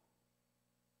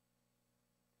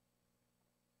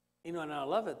 You know, and I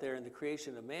love it there in the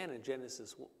creation of man in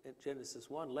Genesis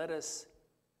 1. Let us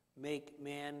make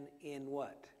man in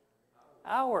what?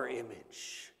 Our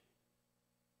image.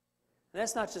 And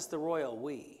that's not just the royal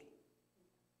we.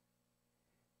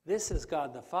 This is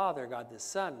God the Father, God the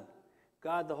Son,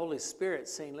 God the Holy Spirit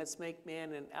saying, let's make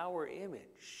man in our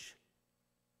image.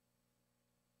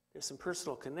 There's some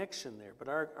personal connection there, but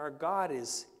our God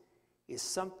is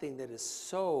something that is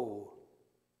so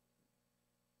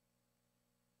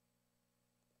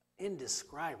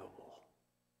indescribable.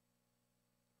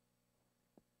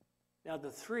 Now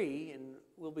the three, and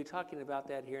we'll be talking about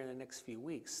that here in the next few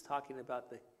weeks, talking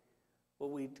about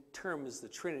what we term as the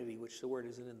Trinity, which the word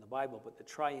isn't in the Bible, but the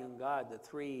triune God, the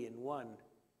three in one.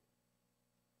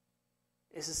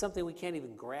 This is something we can't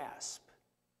even grasp.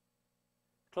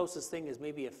 Closest thing is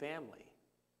maybe a family.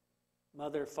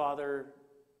 Mother, father,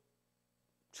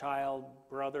 child,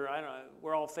 brother, I don't know,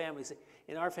 we're all families.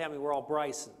 In our family, we're all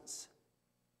Brysons.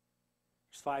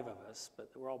 There's 5 of us, but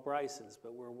we're all Brysons,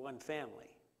 but we're one family.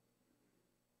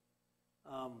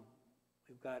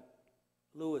 We've got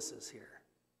Lewises here.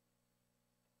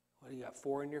 What do you got,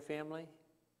 4 in your family?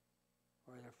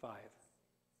 Or are there 5?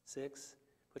 6?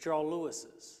 But you're all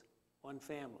Lewises, one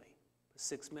family, with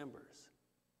 6 members.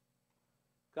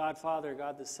 God Father,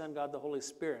 God the Son, God the Holy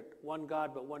Spirit. One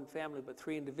God, but one family, but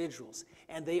 3 individuals.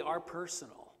 And they are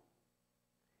personal.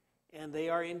 And they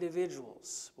are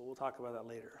individuals. But we'll talk about that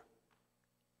later.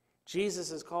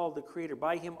 Jesus is called the Creator.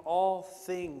 By him all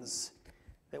things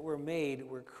that were made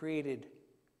were created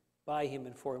by him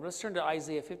and for him. Let's turn to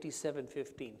Isaiah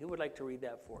 57:15. Who would like to read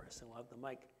that for us? And we'll have the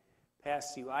mic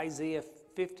passed to you. Isaiah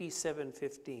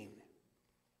 57:15.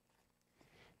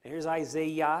 Here's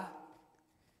Isaiah,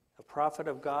 a prophet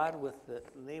of God with the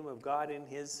name of God in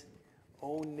his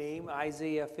own name.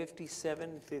 Isaiah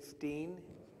 57:15.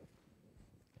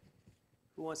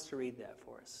 Who wants to read that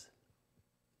for us?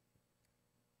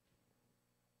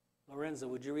 Lorenzo,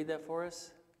 would you read that for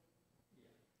us?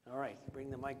 All right, bring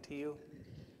the mic to you.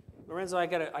 Lorenzo, I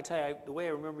tell you, the way I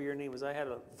remember your name is I had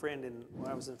a friend when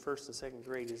I was in 1st and 2nd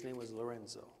grade. His name was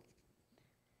Lorenzo.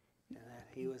 And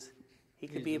he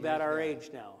could be about our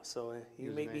age now. So He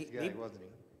was a nice guy, wasn't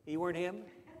he? You weren't him?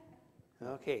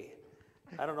 Okay.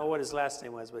 I don't know what his last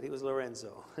name was, but he was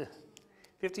Lorenzo.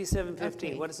 57:15.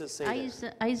 Okay. What does it say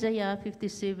there? Isaiah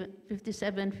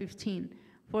 57:15.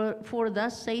 For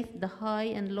thus saith the high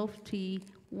and lofty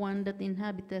one that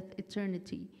inhabiteth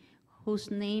eternity, whose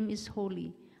name is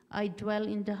holy. I dwell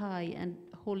in the high and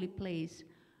holy place,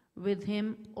 with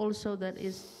him also that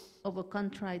is of a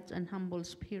contrite and humble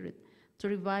spirit, to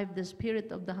revive the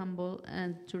spirit of the humble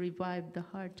and to revive the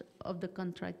heart of the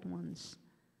contrite ones.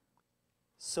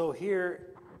 So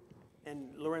here,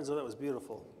 and Lorenzo, that was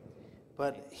beautiful.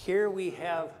 But here we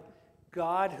have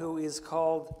God who is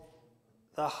called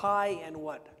the high and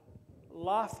what?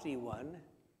 Lofty one.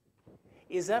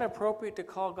 Is that appropriate to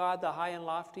call God the high and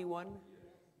lofty one?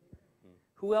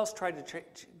 Who else tried to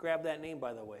grab that name,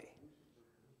 by the way?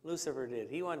 Lucifer did.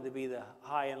 He wanted to be the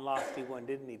high and lofty one,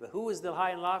 didn't he? But who is the high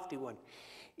and lofty one?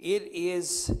 It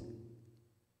is,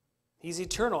 he's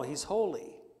eternal, he's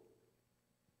holy.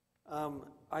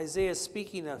 Isaiah is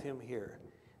speaking of him here.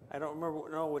 I don't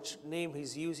know which name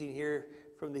he's using here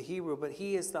from the Hebrew, but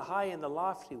he is the high and the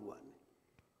lofty one.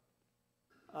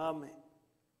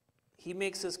 He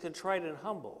makes us contrite and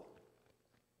humble.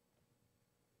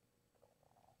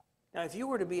 Now, if you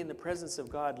were to be in the presence of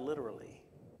God literally,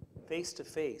 face to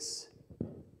face,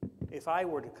 if I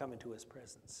were to come into his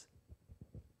presence,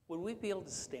 would we be able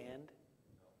to stand?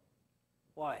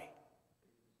 Why?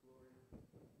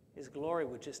 His glory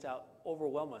would just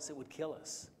overwhelm us. It would kill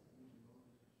us.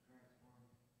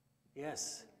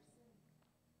 Yes.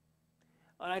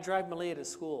 And I drive Malia to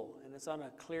school, and it's on a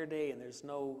clear day, and there's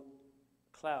no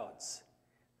clouds.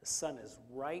 The sun is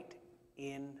right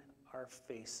in our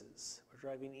faces. We're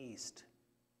driving east.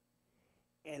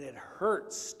 And it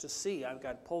hurts to see. I've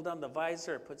got to pull down the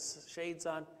visor, I put shades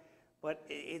on, but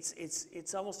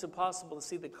it's almost impossible to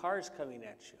see the cars coming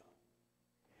at you.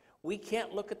 We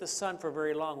can't look at the sun for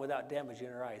very long without damaging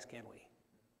our eyes, can we?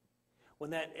 When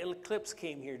that eclipse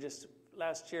came here just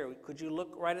last year, could you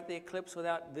look right at the eclipse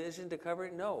without vision to cover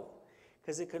it? No,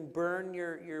 because it can burn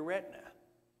your retina.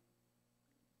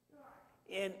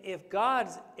 And if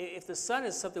the sun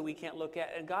is something we can't look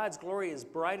at, and God's glory is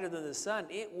brighter than the sun,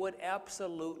 it would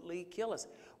absolutely kill us.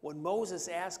 When Moses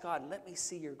asked God, "Let me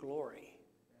see your glory,"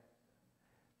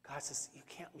 God says, "You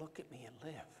can't look at me and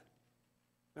live."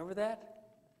 Remember that?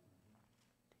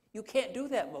 You can't do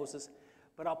that, Moses,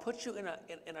 but I'll put you in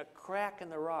a crack in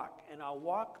the rock, and I'll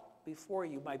walk before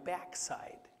you my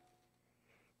backside,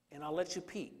 and I'll let you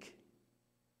peek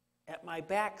at my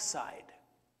backside.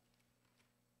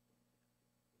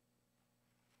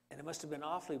 And it must have been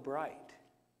awfully bright,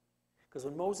 because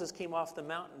when Moses came off the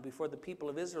mountain before the people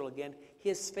of Israel again,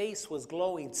 his face was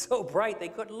glowing so bright they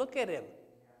couldn't look at him.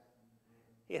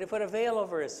 He had to put a veil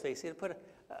over his face. He had to put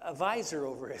a visor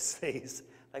over his face,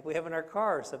 like we have in our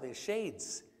car or something,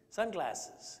 shades,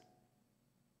 sunglasses.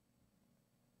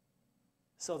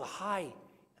 So the high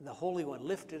and the Holy One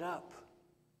lifted up.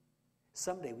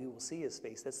 Someday we will see his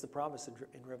face. That's the promise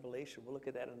in Revelation. We'll look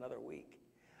at that another week.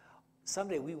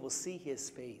 Someday we will see his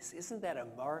face. Isn't that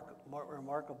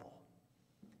remarkable?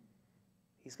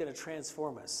 He's going to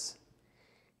transform us.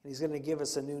 And he's going to give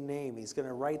us a new name. He's going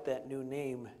to write that new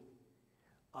name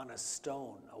on a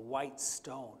stone, a white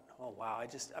stone. Oh, wow.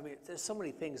 There's so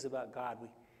many things about God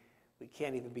we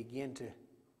can't even begin to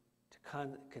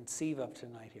conceive of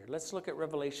tonight here. Let's look at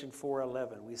Revelation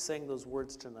 4:11. We sang those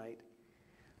words tonight.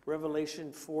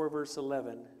 Revelation 4, verse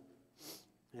 11.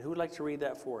 And who would like to read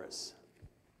that for us?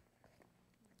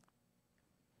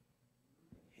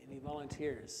 Any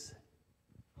volunteers?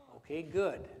 Okay,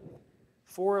 good.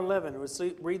 4:11. Let's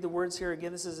read the words here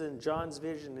again. This is in John's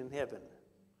vision in heaven.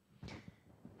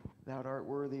 Thou art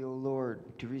worthy, O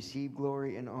Lord, to receive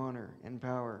glory and honor and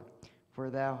power, for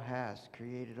thou hast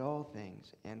created all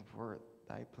things, and for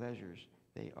thy pleasures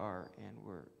they are and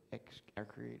are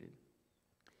created.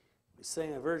 We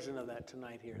sang a version of that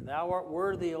tonight here. Thou art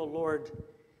worthy, O Lord,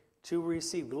 to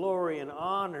receive glory and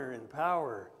honor and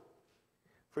power,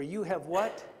 for you have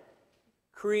what?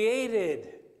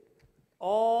 Created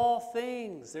all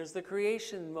things. There's the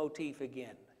creation motif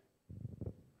again.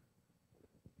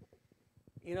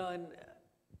 You know, and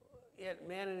yet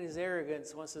man in his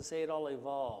arrogance wants to say it all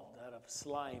evolved out of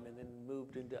slime and then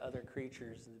moved into other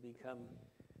creatures and become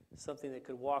something that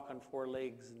could walk on four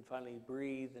legs and finally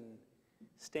breathe and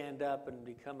stand up and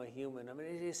become a human. I mean,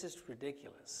 it's just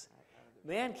ridiculous.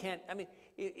 Man can't,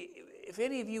 if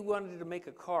any of you wanted to make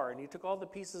a car and you took all the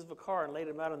pieces of a car and laid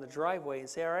them out on the driveway and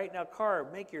say, all right, now car,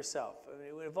 make yourself.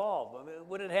 It would evolve.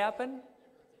 Would it happen?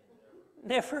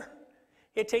 Never.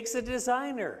 It takes a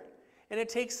designer and it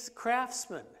takes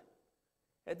craftsmen.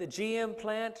 At the GM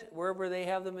plant, wherever they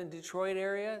have them in Detroit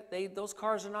area, those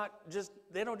cars are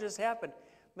they don't just happen.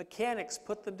 Mechanics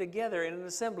put them together in an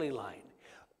assembly line,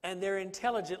 and they're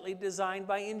intelligently designed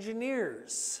by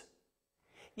engineers.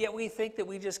 Yet we think that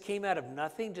we just came out of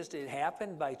nothing, just it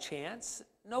happened by chance.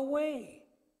 No way.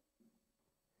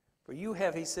 For you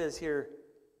have, he says here,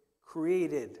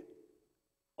 created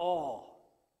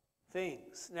all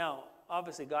things. Now,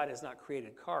 obviously God has not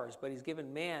created cars, but he's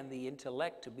given man the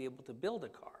intellect to be able to build a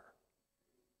car.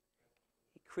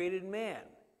 He created man.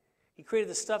 He created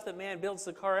the stuff that man builds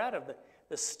the car out of,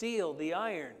 the steel, the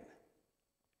iron,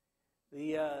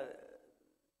 the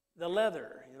the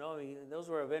leather, you know, I mean, those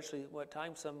were eventually, what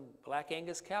time, some black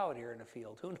Angus cow out here in a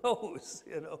field. Who knows,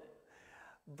 you know?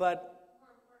 But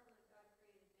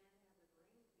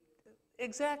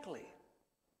exactly.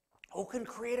 Who can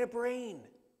create a brain?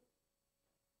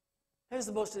 That is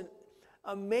the most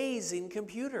amazing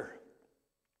computer.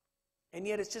 And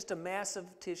yet it's just a mass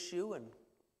of tissue and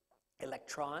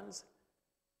electrons.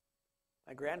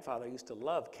 My grandfather used to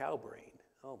love cow brain.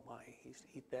 Oh my, he used to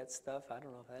eat that stuff. I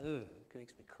don't know if that it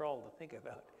makes me crawl to think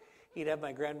about. He'd have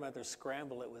my grandmother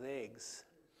scramble it with eggs.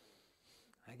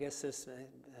 I guess this,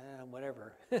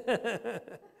 whatever.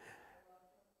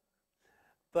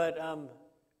 But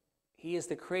he is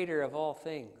the creator of all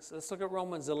things. Let's look at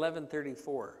Romans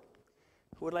 11:34.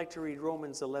 Who would like to read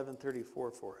Romans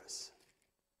 11:34 for us?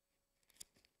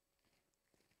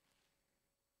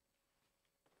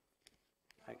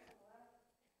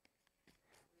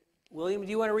 William, do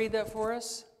you want to read that for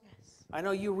us? Yes. I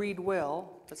know you read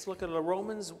well. Let's look at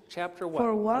Romans chapter 1.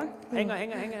 For what? Hang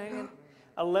on.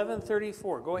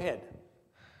 11:34. Go ahead.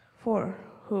 For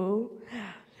who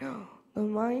the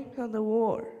mind of the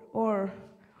war, or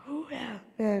who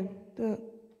and the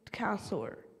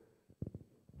counselor?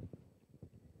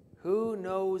 Who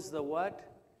knows the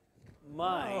what?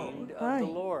 Mind of the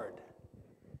Lord.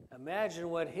 Imagine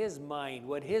what his mind,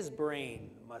 what his brain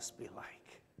must be like.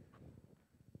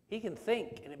 He can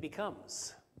think and it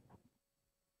becomes.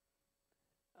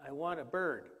 I want a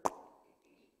bird.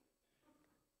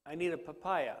 I need a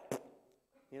papaya.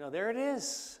 You know, there it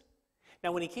is.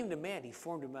 Now, when he came to man, he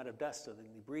formed him out of dust, and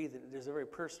he breathed. There's a very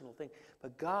personal thing.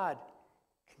 But God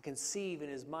can conceive in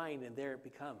his mind, and there it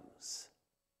becomes.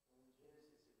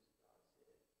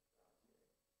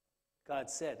 God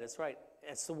said, that's right.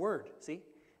 That's the word, see?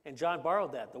 And John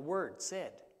borrowed that. The word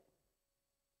said.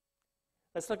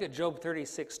 Let's look at Job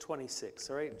 36:26,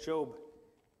 all right? Job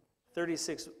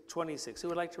 36:26. Who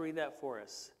would like to read that for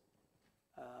us?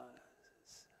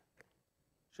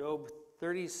 Job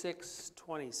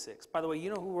 36:26. By the way, you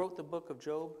know who wrote the book of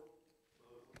Job?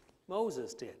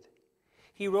 Moses did.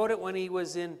 He wrote it when he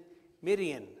was in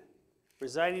Midian,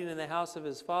 residing in the house of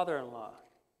his father-in-law.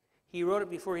 He wrote it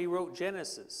before he wrote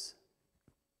Genesis.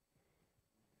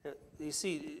 You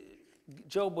see,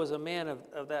 Job was a man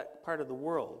of that part of the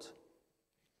world.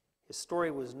 His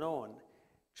story was known.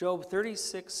 Job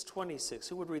 36:26.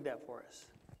 Who would read that for us?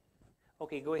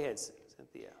 Okay, go ahead,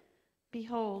 Cynthia.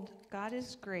 Behold, God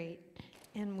is great,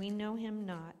 and we know him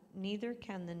not, neither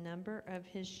can the number of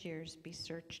his years be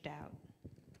searched out.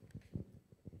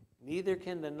 Neither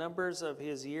can the numbers of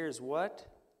his years what?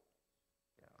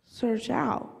 Search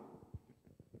out.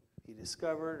 Be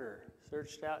discovered or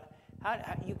searched out.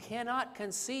 You cannot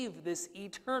conceive this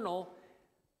eternal,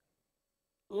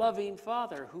 loving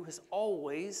Father who has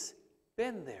always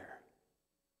been there.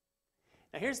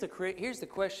 Now here's the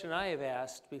question I have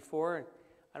asked before.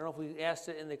 I don't know if we asked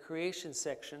it in the creation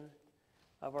section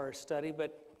of our study,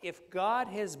 but if God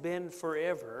has been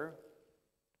forever,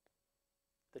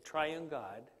 the triune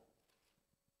God,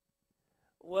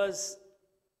 was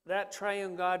that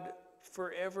triune God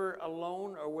forever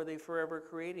alone, or were they forever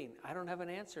creating? I don't have an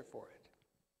answer for it.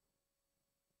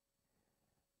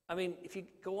 I mean, if you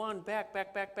go on back,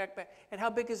 and how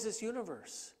big is this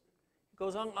universe? It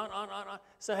goes on.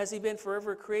 So has he been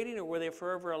forever creating, or were they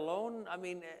forever alone? I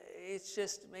mean, it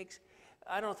just makes,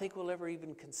 I don't think we'll ever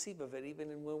even conceive of it,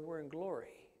 even when we're in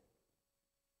glory.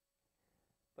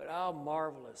 But how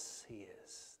marvelous he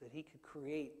is, that he could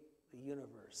create the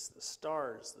universe, the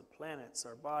stars, the planets,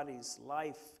 our bodies,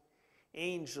 life,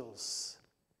 angels.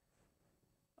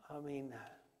 I mean,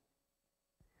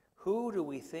 who do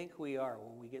we think we are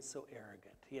when we get so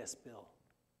arrogant? Yes, Bill.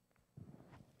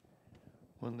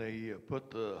 When they put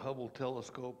the Hubble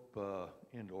telescope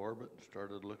into orbit and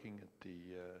started looking at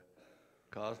the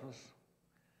cosmos,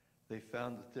 they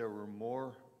found that there were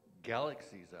more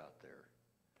galaxies out there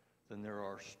than there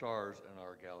are stars in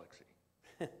our galaxy.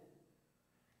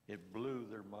 It blew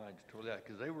their minds totally out,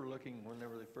 because they were looking,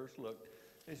 whenever they first looked,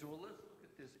 they said, well, let's look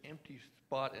at this empty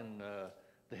spot in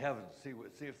the heavens,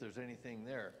 see if there's anything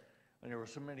there. And there were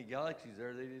so many galaxies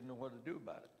there, they didn't know what to do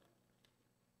about it.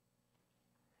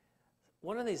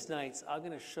 One of these nights, I'm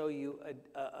going to show you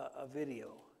a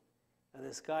video of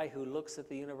this guy who looks at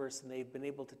the universe, and they've been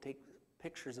able to take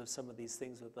pictures of some of these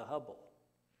things with the Hubble.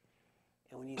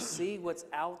 And when you see what's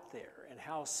out there and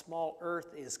how small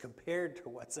Earth is compared to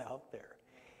what's out there,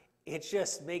 it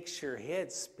just makes your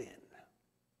head spin.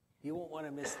 You won't want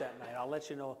to miss that night. I'll let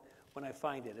you know when I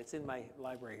find it. It's in my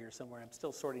library here somewhere. I'm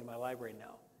still sorting my library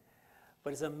now.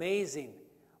 But it's amazing.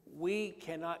 We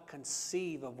cannot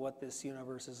conceive of what this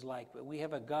universe is like, but we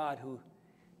have a God who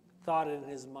thought it in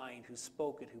his mind, who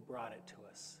spoke it, who brought it to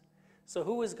us. So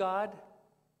who is God?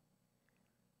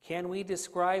 Can we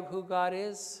describe who God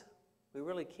is? We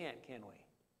really can't, can we?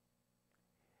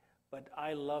 But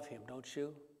I love him, don't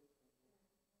you?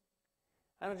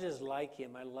 I don't just like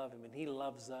him, I love him, and he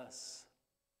loves us.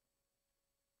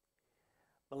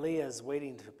 Malia is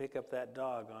waiting to pick up that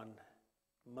dog on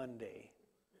Monday.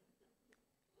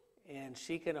 And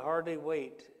she can hardly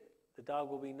wait. The dog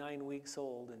will be 9 weeks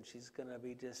old, and she's going to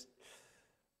be just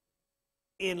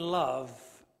in love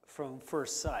from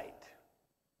first sight.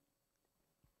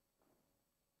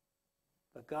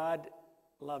 But God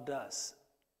loved us.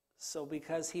 So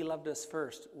because he loved us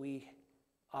first, we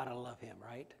ought to love him,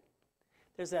 right?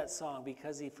 There's that song,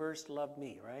 Because He First Loved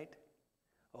Me, right?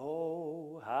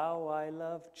 Oh, how I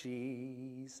love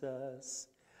Jesus.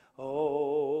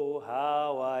 Oh,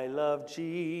 how I love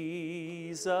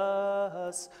Jesus.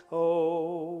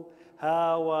 Oh,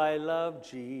 how I love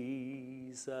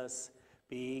Jesus,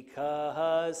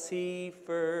 because he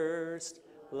first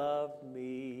loved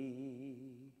me.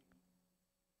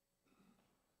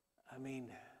 I mean,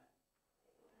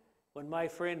 when my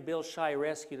friend Bill Shy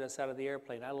rescued us out of the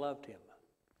airplane, I loved him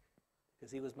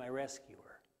because he was my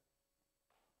rescuer.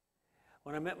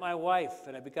 When I met my wife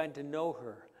and I began to know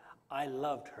her, I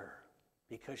loved her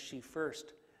because she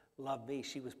first loved me.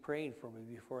 She was praying for me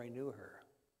before I knew her.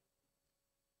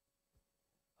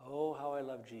 Oh, how I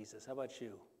love Jesus. How about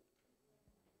you?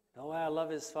 Oh, I love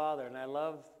his Father, and I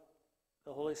love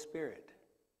the Holy Spirit.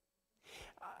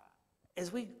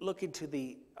 As we look into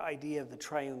the idea of the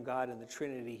triune God and the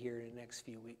Trinity here in the next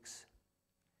few weeks,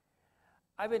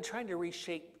 I've been trying to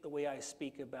reshape the way I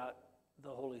speak about the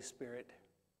Holy Spirit.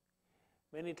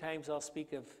 Many times I'll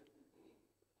speak of,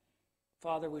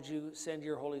 Father, would you send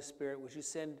your Holy Spirit? Would you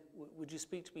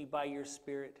speak to me by your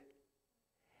Spirit?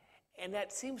 And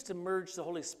that seems to merge the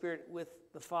Holy Spirit with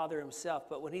the Father himself.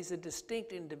 But when he's a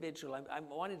distinct individual, I'm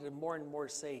wanting to more and more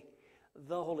say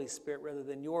the Holy Spirit rather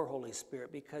than your Holy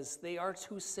Spirit, because they are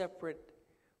two separate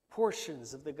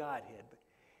portions of the Godhead.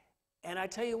 And I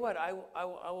tell you what, I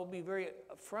will be very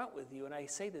upfront with you, and I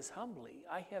say this humbly.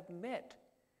 I have met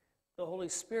the Holy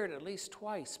Spirit at least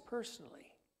twice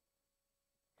personally.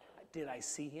 Did I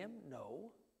see him?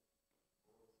 No.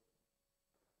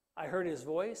 I heard his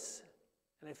voice,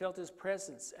 and I felt his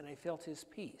presence, and I felt his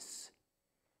peace.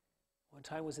 One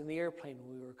time was in the airplane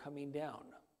when we were coming down.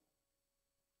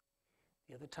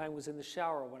 The other time was in the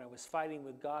shower when I was fighting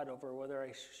with God over whether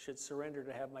I should surrender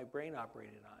to have my brain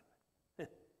operated on.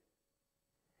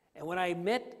 And when I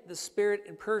met the Spirit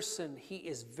in person, he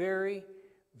is very,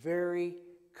 very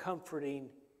comforting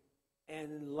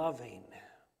and loving.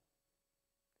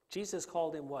 Jesus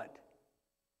called him what?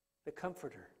 The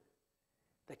Comforter,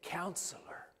 the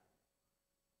Counselor.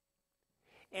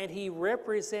 And he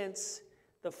represents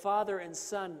the Father and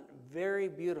Son very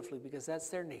beautifully because that's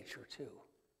their nature too.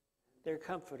 They're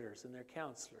comforters and they're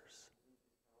counselors.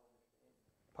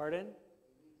 Pardon?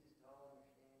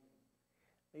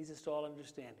 Leads us to all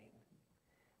understanding.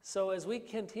 So as we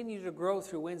continue to grow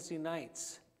through Wednesday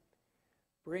nights,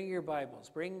 bring your Bibles,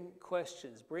 bring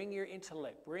questions, bring your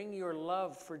intellect, bring your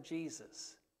love for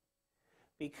Jesus,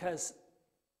 because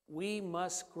we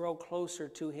must grow closer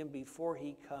to him before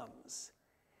he comes,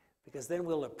 because then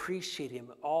we'll appreciate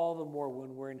him all the more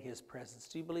when we're in his presence.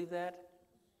 Do you believe that?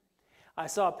 I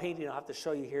saw a painting, I'll have to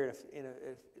show you here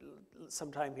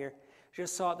sometime here.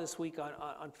 Just saw it this week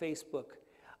on Facebook,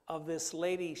 of this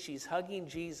lady. She's hugging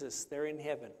Jesus there in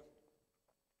heaven.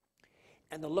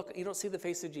 And the look, you don't see the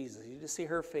face of Jesus, you just see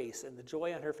her face, and the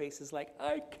joy on her face is like,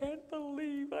 I can't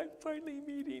believe I'm finally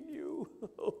meeting you.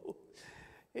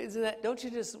 Isn't that, don't you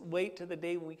just wait till the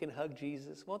day when we can hug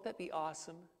Jesus? Won't that be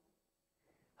awesome?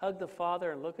 Hug the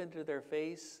Father and look into their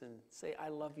face and say, I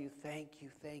love you, thank you,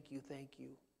 thank you, thank you.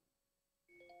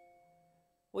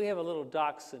 We have a little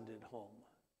dachshund at home.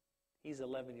 He's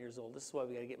 11 years old. This is why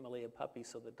we got to get Malia a puppy,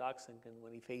 so the dachshund can,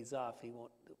 when he fades off, he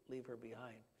won't leave her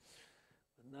behind.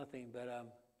 Nothing, but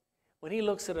when he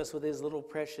looks at us with his little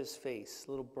precious face,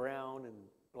 little brown and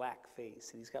black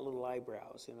face, and he's got little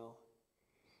eyebrows, you know,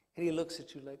 and he looks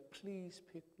at you like, please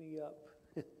pick me up.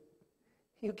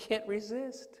 You can't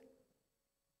resist.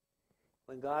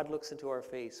 When God looks into our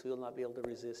face, we will not be able to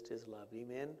resist his love.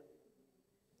 Amen?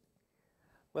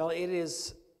 Well, it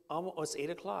is almost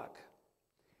 8 o'clock.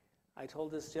 I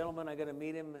told this gentleman I got to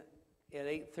meet him at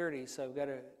 8:30, so I've got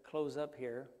to close up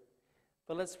here.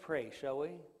 But let's pray, shall we?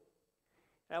 And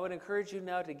I would encourage you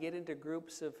now to get into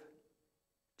groups of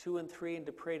 2 and 3 and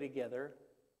to pray together.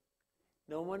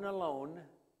 No one alone.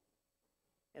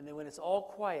 And then when it's all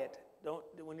quiet,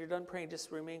 when you're done praying,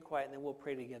 just remain quiet, and then we'll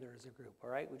pray together as a group, all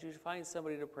right? Would you find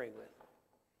somebody to pray with?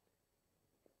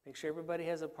 Make sure everybody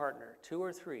has a partner, 2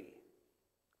 or 3.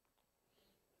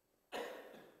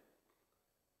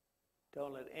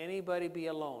 Don't let anybody be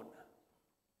alone.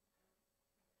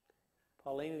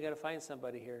 Pauline, we got to find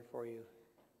somebody here for you.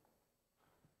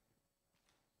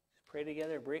 Just pray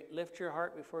together. Lift your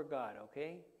heart before God,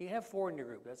 okay? You can have 4 in your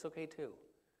group. That's okay too.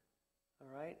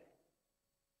 All right?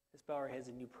 Let's bow our heads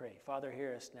and you pray. Father,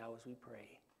 hear us now as we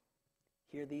pray.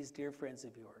 Hear these dear friends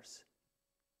of yours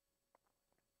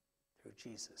through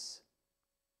Jesus.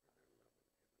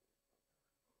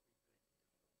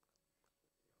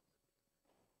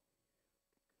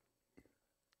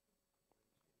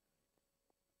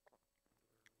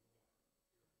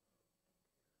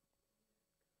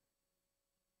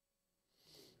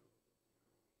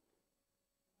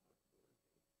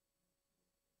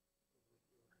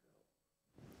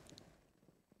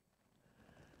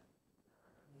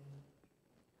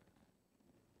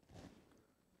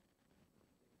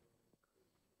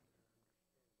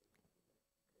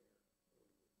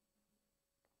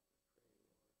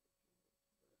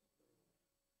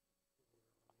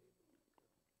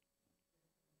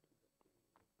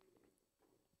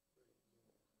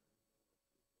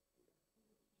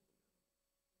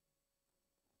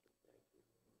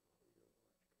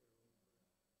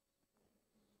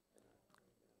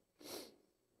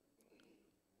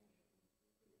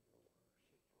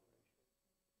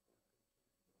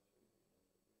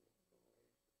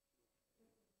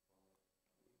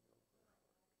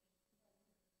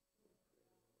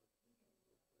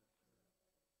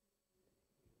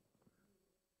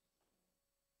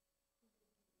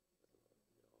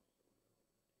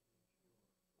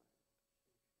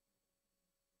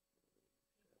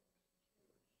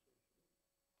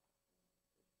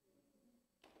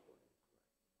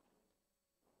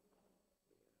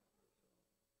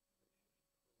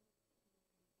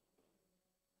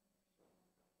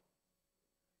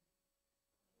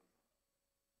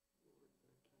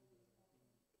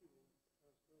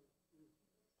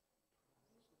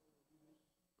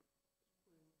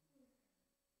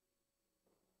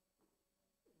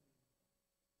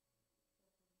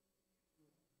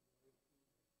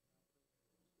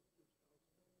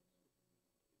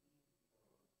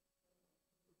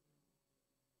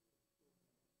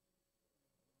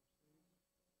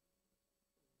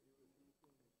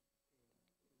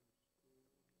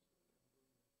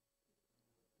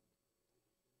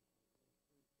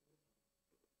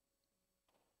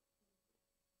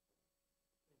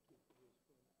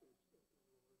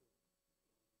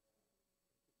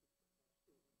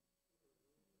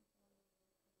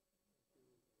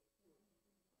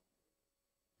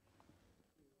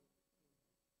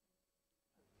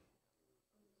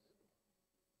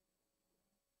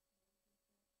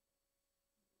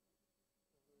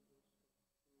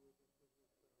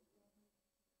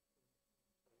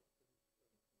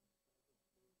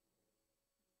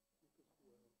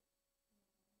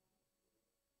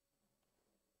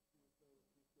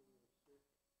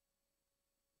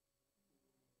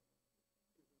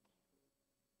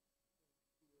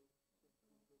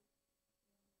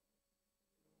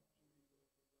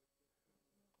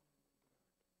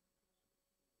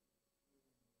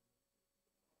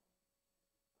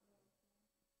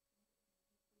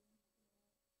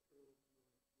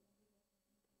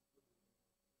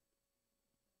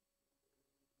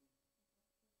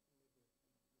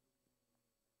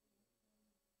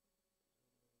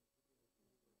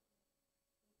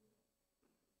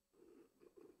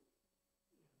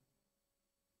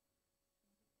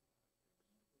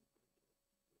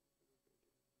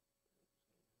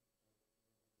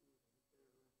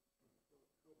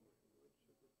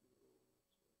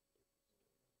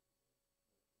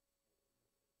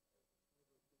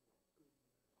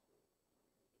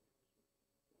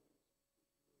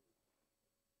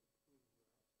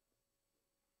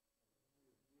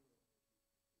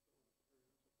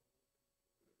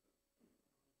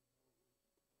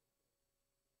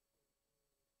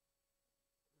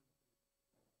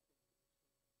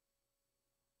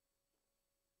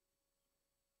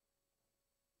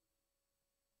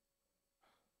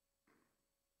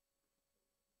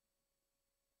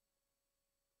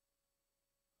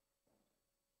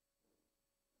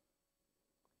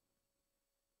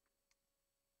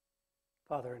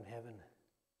 Father in heaven,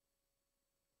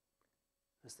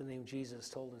 that's the name Jesus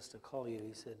told us to call you.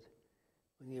 He said,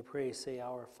 when you pray, say,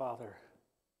 Our Father,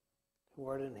 who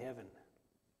art in heaven.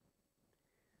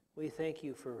 We thank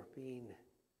you for being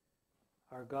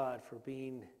our God, for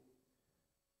being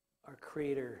our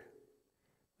Creator.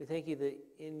 We thank you that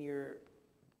in your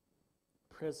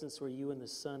presence where you and the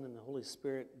Son and the Holy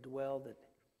Spirit dwell, that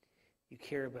you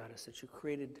care about us, that you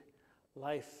created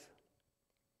life.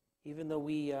 Even though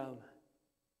we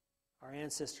Our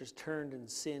ancestors turned and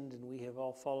sinned, and we have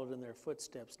all followed in their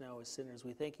footsteps now as sinners.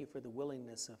 We thank you for the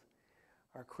willingness of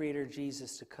our Creator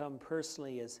Jesus to come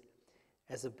personally as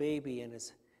a baby and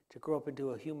to grow up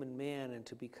into a human man and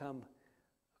to become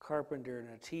a carpenter and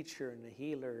a teacher and a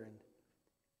healer, and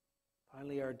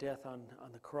finally our death on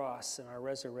the cross and our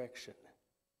resurrection.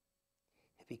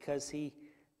 And because he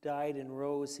died and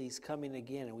rose, he's coming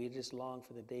again, and we just long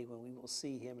for the day when we will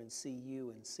see him and see you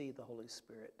and see the Holy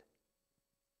Spirit.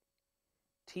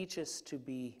 Teach us to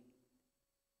be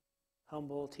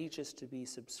humble. Teach us to be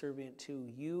subservient to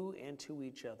you and to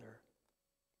each other.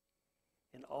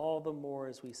 And all the more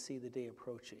as we see the day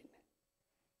approaching.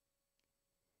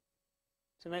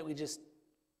 Tonight we just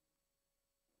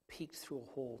peeked through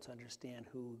a hole to understand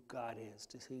who God is,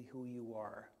 to see who you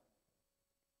are.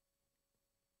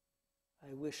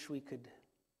 I wish we could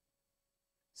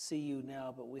see you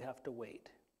now, but we have to wait.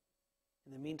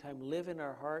 In the meantime, live in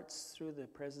our hearts through the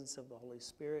presence of the Holy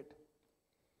Spirit.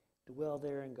 Dwell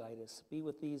there and guide us. Be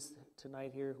with these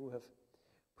tonight here who have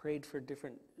prayed for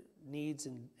different needs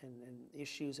and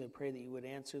issues. I pray that you would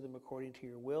answer them according to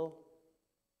your will.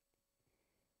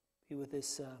 Be with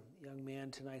this young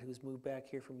man tonight who's moved back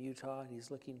here from Utah, and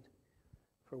he's looking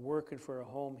for work and for a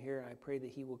home here. I pray that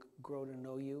he will grow to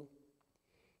know you.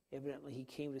 Evidently, he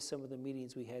came to some of the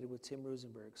meetings we had with Tim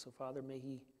Rosenberg. So, Father, may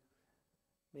he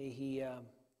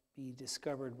be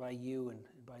discovered by you and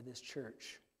by this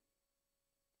church.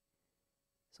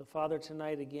 So, Father,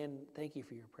 tonight again, thank you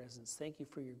for your presence. Thank you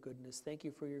for your goodness. Thank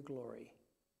you for your glory.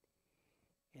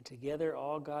 And together,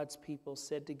 all God's people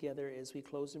said together as we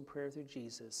close in prayer through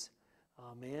Jesus,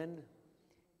 Amen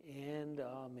and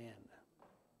Amen.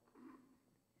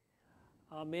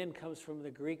 Amen comes from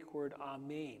the Greek word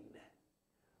amen,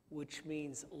 which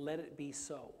means let it be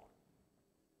so.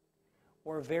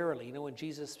 Or verily. You know when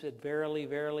Jesus said verily,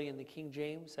 verily in the King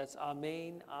James? That's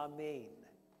amen, amen.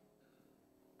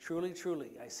 Truly,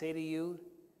 truly, I say to you,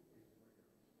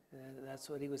 and that's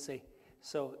what he would say.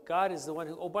 So God is the one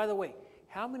who, oh, by the way,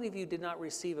 how many of you did not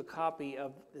receive a copy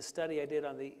of the study I did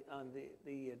on the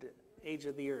age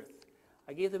of the earth?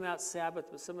 I gave them out Sabbath,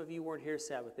 but some of you weren't here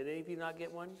Sabbath. Did any of you not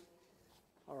get one?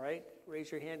 All right,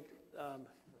 raise your hand.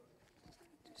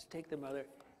 Just take them other.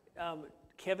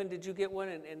 Kevin, did you get one?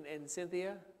 And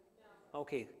Cynthia? No.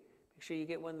 Okay, make sure you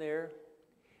get one there.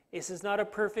 This is not a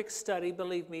perfect study,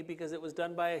 believe me, because it was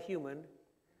done by a human,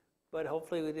 but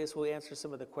hopefully this will answer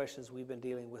some of the questions we've been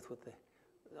dealing with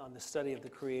on the study of the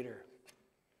Creator.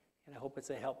 And I hope it's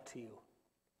a help to you.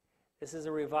 This is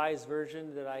a revised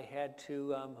version that I had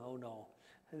to,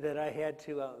 in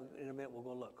a minute we'll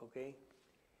go look, okay?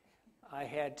 I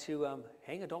had to,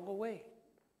 hang on, don't go away.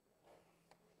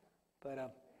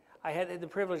 But I had the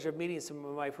privilege of meeting some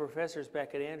of my professors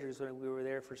back at Andrews when we were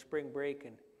there for spring break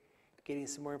and getting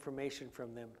some more information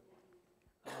from them.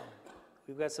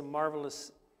 We've got some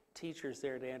marvelous teachers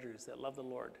there at Andrews that love the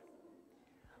Lord.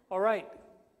 All right.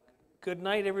 Good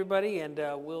night, everybody, and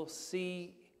we'll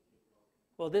see.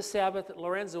 Well, this Sabbath,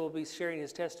 Lorenzo will be sharing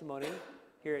his testimony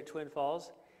here at Twin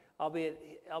Falls. I'll be at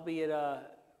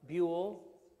Buell,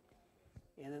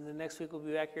 and then the next week we'll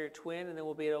be back here at Twin, and then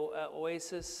we'll be at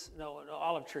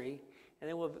Olive Tree, and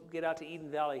then we'll get out to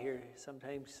Eden Valley here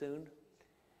sometime soon.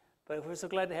 But we're so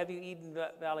glad to have you Eden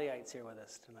Valleyites here with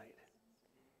us tonight.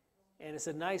 And it's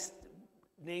a nice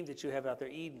name that you have out there,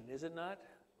 Eden, is it not?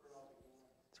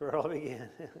 That's where it all began.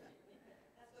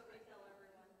 That's what we tell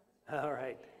everyone. All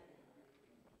right.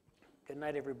 Good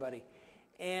night, everybody.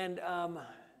 And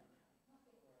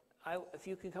if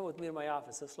you can come with me to my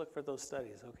office, let's look for those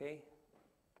studies, okay?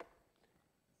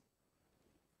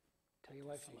 Tell your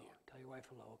wife hello. Tell your wife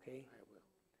hello, okay? I will.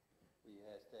 Will you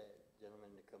ask that gentleman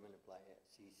to come and apply at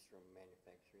Cease from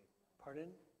Manufacturing?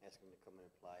 Pardon? Ask him to come and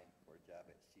apply for a job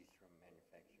at